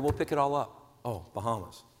 Brother Gray, we'll pick it all up. Oh,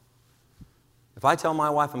 Bahamas. If I tell my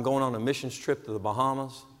wife I'm going on a missions trip to the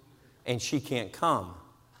Bahamas and she can't come,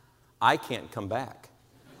 I can't come back.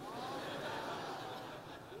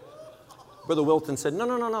 Brother Wilton said,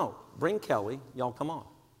 no. Bring Kelly. Y'all come on.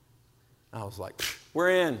 I was like, we're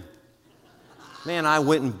in. Man, I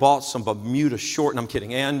went and bought some Bermuda short, and I'm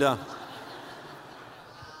kidding. And I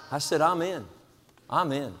said, I'm in.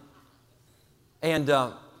 And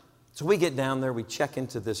so we get down there. We check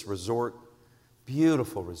into this resort.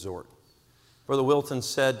 Beautiful resort. Brother Wilton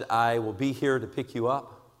said, I will be here to pick you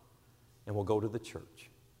up, and we'll go to the church.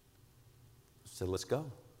 I said, let's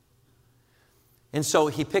go. And so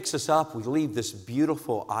he picks us up. We leave this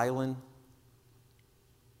beautiful island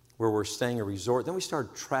where we're staying at a resort. Then we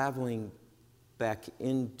start traveling back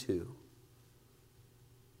into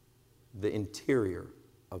the interior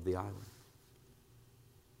of the island.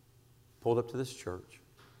 Pulled up to this church.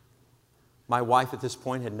 My wife at this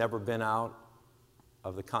point had never been out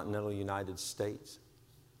of the continental United States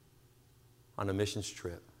on a missions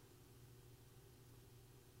trip.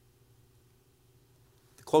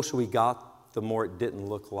 The closer we got, the more it didn't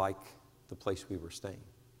look like the place we were staying.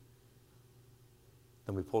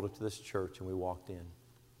 Then we pulled up to this church and we walked in.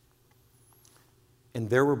 And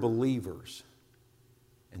there were believers,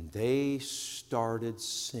 and they started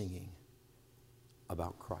singing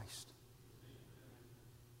about Christ.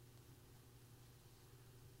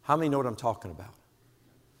 How many know what I'm talking about?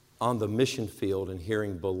 On the mission field and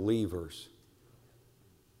hearing believers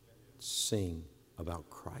sing about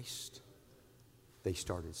Christ. They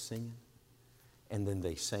started singing, and then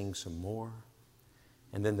they sang some more,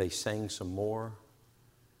 and then they sang some more,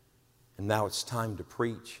 and now it's time to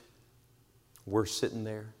preach. We're sitting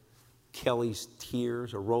there. Kelly's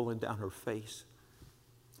tears are rolling down her face.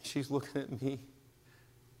 She's looking at me,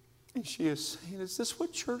 and she is saying, is this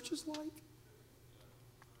what church is like?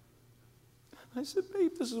 I said,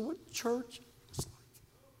 babe, this is what church is like.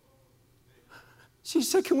 She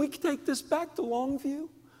said, can we take this back to Longview?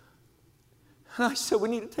 And I said, we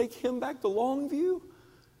need to take him back to Longview.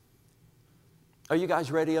 Are you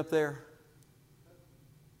guys ready up there?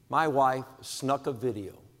 My wife snuck a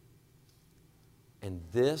video. And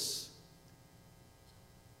this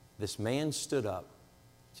man stood up.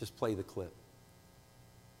 Just play the clip.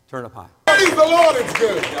 Turn up high. Praise the Lord, it's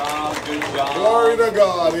good. Good job. Glory to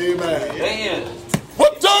God, amen. Man.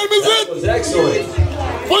 What time is it? That was excellent.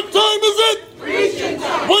 What time is it? Preaching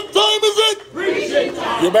time. What time is it? Preaching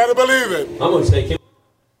time. You better believe it. I'm going to take him.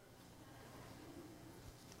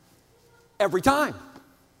 Every time.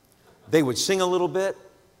 They would sing a little bit,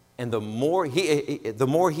 and the more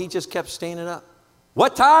he just kept standing up.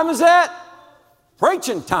 What time is it?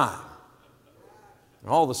 Preaching time. And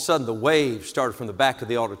all of a sudden the waves started from the back of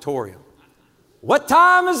the auditorium. What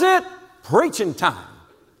time is it? Preaching time.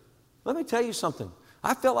 Let me tell you something.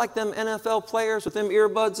 I felt like them NFL players with them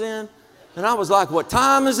earbuds in, and I was like, what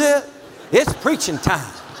time is it? It's preaching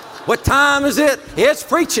time. What time is it? It's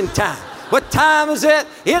preaching time. What time is it?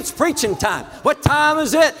 It's preaching time. What time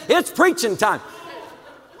is it? It's preaching time.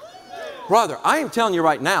 Brother, I am telling you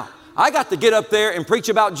right now, I got to get up there and preach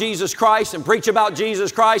about Jesus Christ and preach about Jesus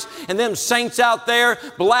Christ, and them saints out there,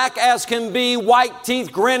 black as can be, white teeth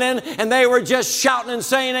grinning, and they were just shouting and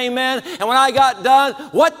saying amen. And when I got done,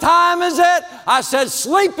 what time is it? I said,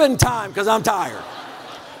 sleeping time, because I'm tired.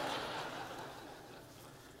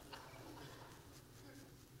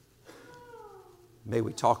 May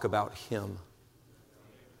we talk about Him.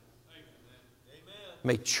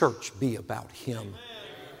 May church be about Him.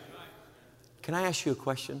 Can I ask you a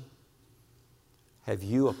question? Have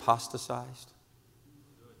you apostatized?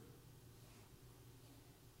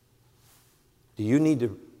 Do you need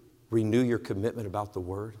to renew your commitment about the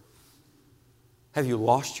Word? Have you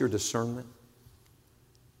lost your discernment?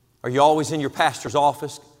 Are you always in your pastor's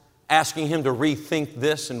office asking him to rethink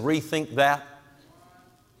this and rethink that?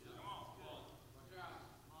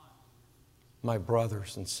 My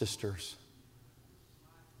brothers and sisters,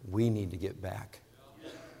 We need to get back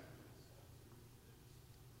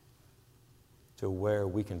to where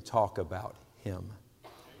we can talk about Him.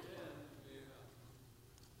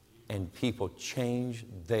 And people change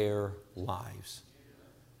their lives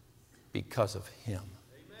because of Him.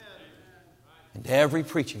 And every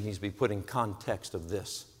preaching needs to be put in context of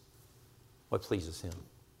this. What pleases Him?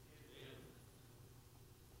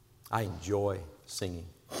 I enjoy singing.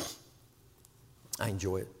 I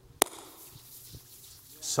enjoy it.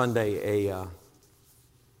 Sunday, a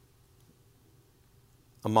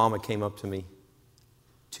mama came up to me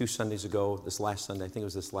 2 Sundays ago, this last Sunday. I think it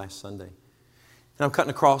was this last Sunday. And I'm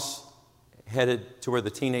cutting across, headed to where the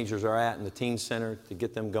teenagers are at in the teen center to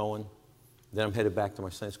get them going. Then I'm headed back to my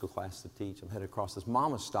Sunday school class to teach. I'm headed across. This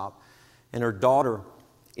mama stopped, and her daughter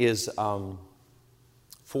is 4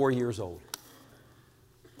 years old.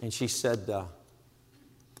 And she said,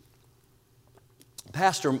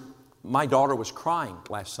 Pastor, my daughter was crying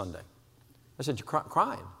last Sunday. I said, you're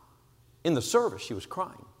crying? In the service, she was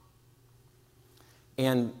crying.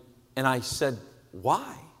 And I said,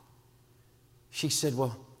 why? She said,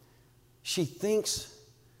 well, she thinks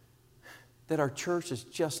that our church is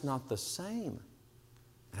just not the same.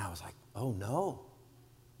 And I was like, oh no.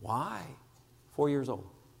 Why? 4 years old.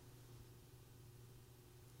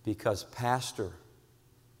 Because Pastor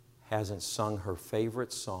hasn't sung her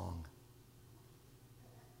favorite song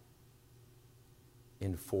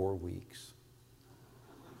in 4 weeks.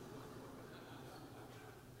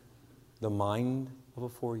 The mind of a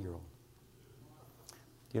 4-year-old.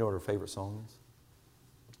 Do you know what her favorite song is?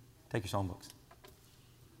 Take your songbooks.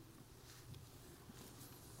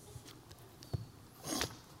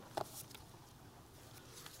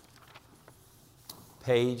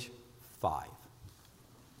 Page 5.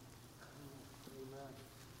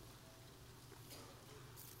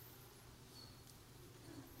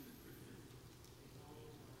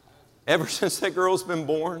 Ever since that girl's been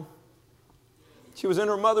born, she was in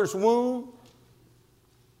her mother's womb,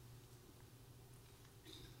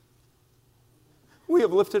 we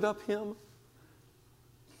have lifted up Him.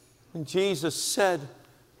 And Jesus said,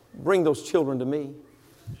 bring those children to me.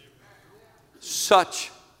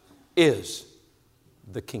 Such is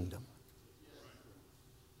the kingdom.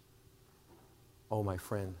 Oh, my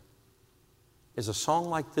friend, is a song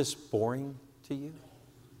like this boring to you?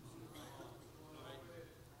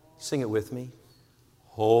 Sing it with me.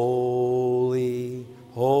 Holy,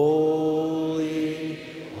 holy,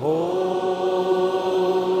 holy,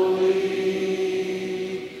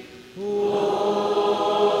 Lord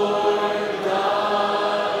God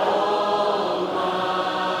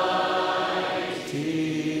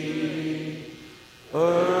Almighty,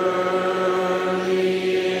 early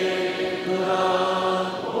in the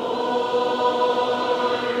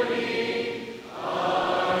morning,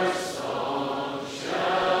 our song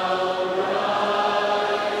shall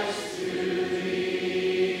rise to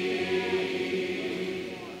Thee.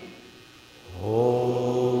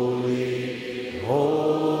 Holy,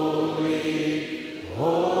 holy,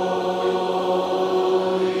 holy,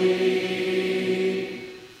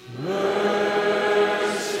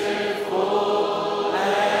 merciful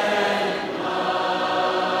and mighty,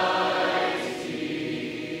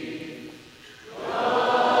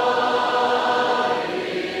 God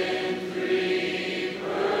in 3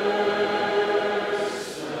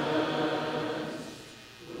 persons,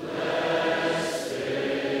 blessed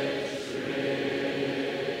Trinity.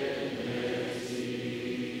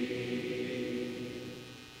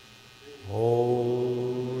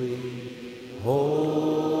 Holy,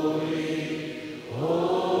 holy,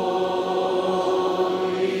 holy,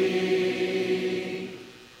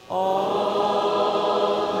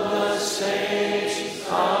 all the saints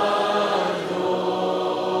adore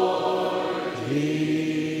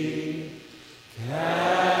Thee,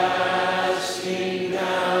 casting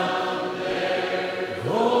down their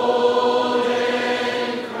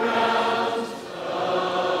golden crowns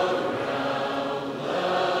around the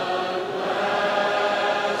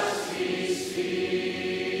glassy sea.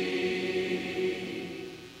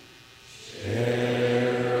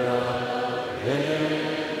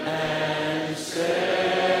 Cherubim and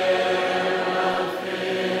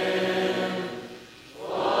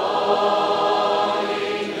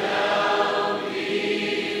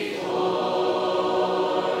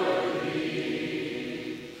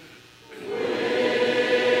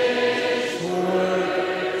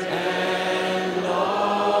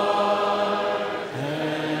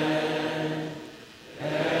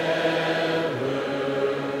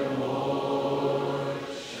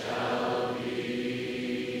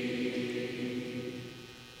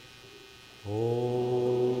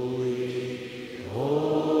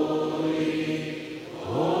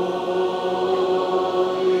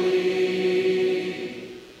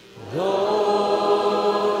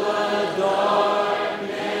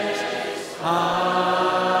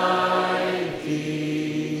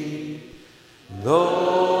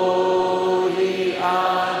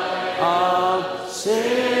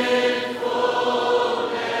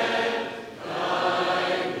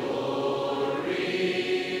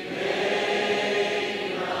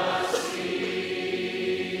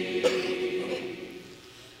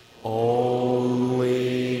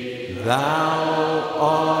Thou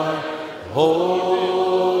art holy.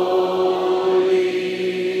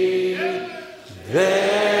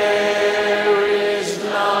 There is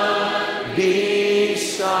none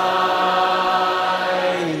beside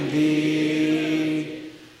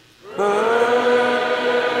thee.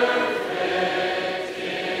 Perfect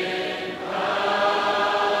in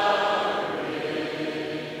power,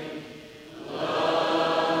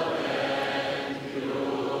 love and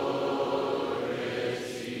purity.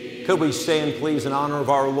 Could we stand, please, in honor of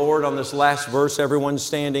our Lord on this last verse? Everyone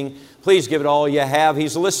standing. Please give it all you have.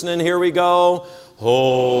 He's listening. Here we go.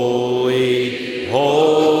 Holy,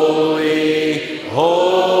 holy,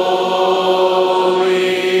 holy,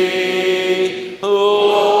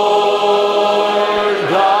 Lord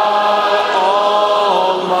God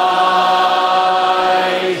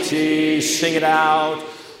Almighty. Sing it out.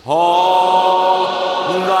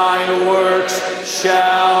 All thy works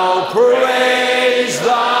shall praise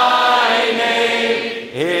thy name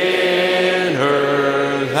in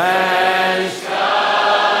earth and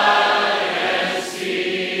sky and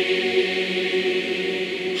sea.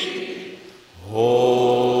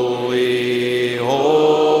 Holy,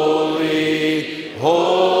 holy,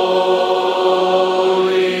 holy,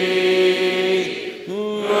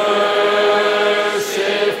 merciful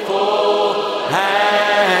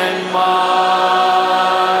and mighty,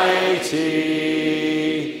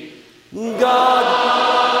 God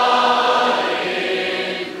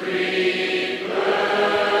in three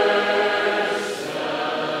persons,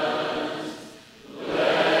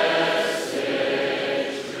 blessed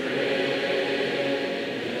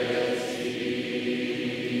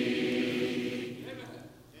Trinity,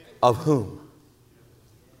 of whom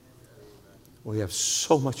we have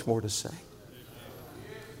so much more to say.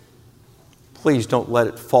 Please don't let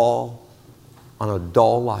it fall on a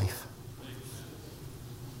dull life.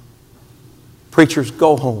 Preachers,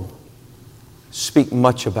 go home. Speak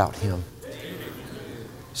much about Him.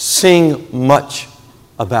 Sing much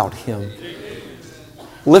about Him.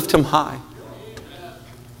 Lift Him high.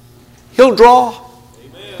 He'll draw.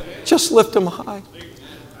 Just lift Him high.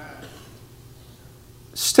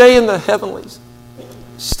 Stay in the heavenlies.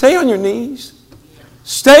 Stay on your knees.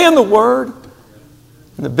 Stay in the Word.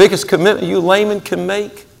 And the biggest commitment you laymen can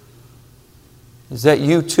make is that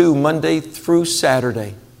you too, Monday through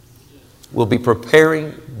Saturday, will be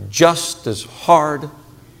preparing just as hard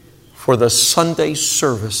for the Sunday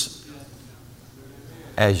service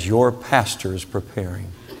as your pastor is preparing.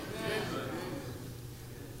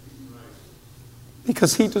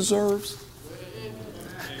 Because he deserves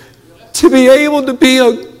to be able to be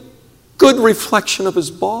a good reflection of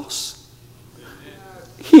his boss.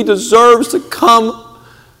 He deserves to come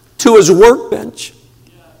to his workbench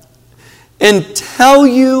and tell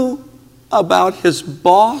you about his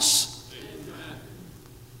boss,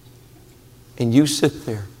 and you sit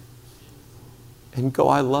there and go,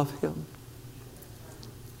 I love him.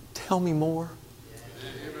 Tell me more.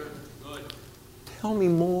 Tell me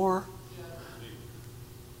more.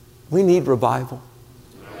 We need revival.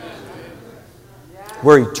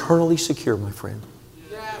 We're eternally secure, my friend.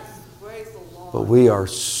 But we are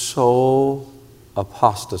so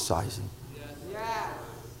apostatizing.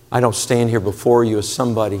 I don't stand here before you as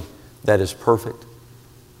somebody that is perfect.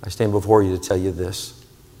 I stand before you to tell you this.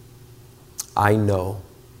 I know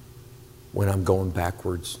when I'm going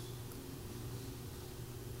backwards.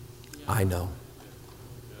 I know.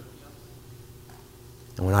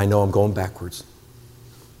 And when I know I'm going backwards,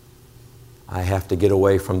 I have to get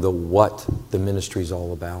away from the what the ministry is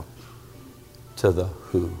all about to the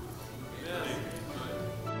who.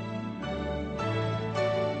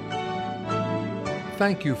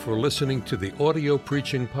 Thank you for listening to the audio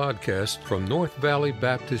preaching podcast from North Valley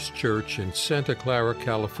Baptist Church in Santa Clara,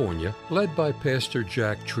 California, led by Pastor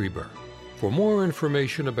Jack Trieber. For more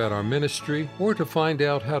information about our ministry or to find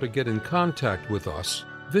out how to get in contact with us,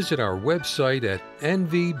 visit our website at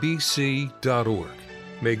nvbc.org.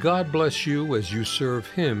 May God bless you as you serve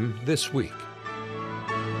Him this week.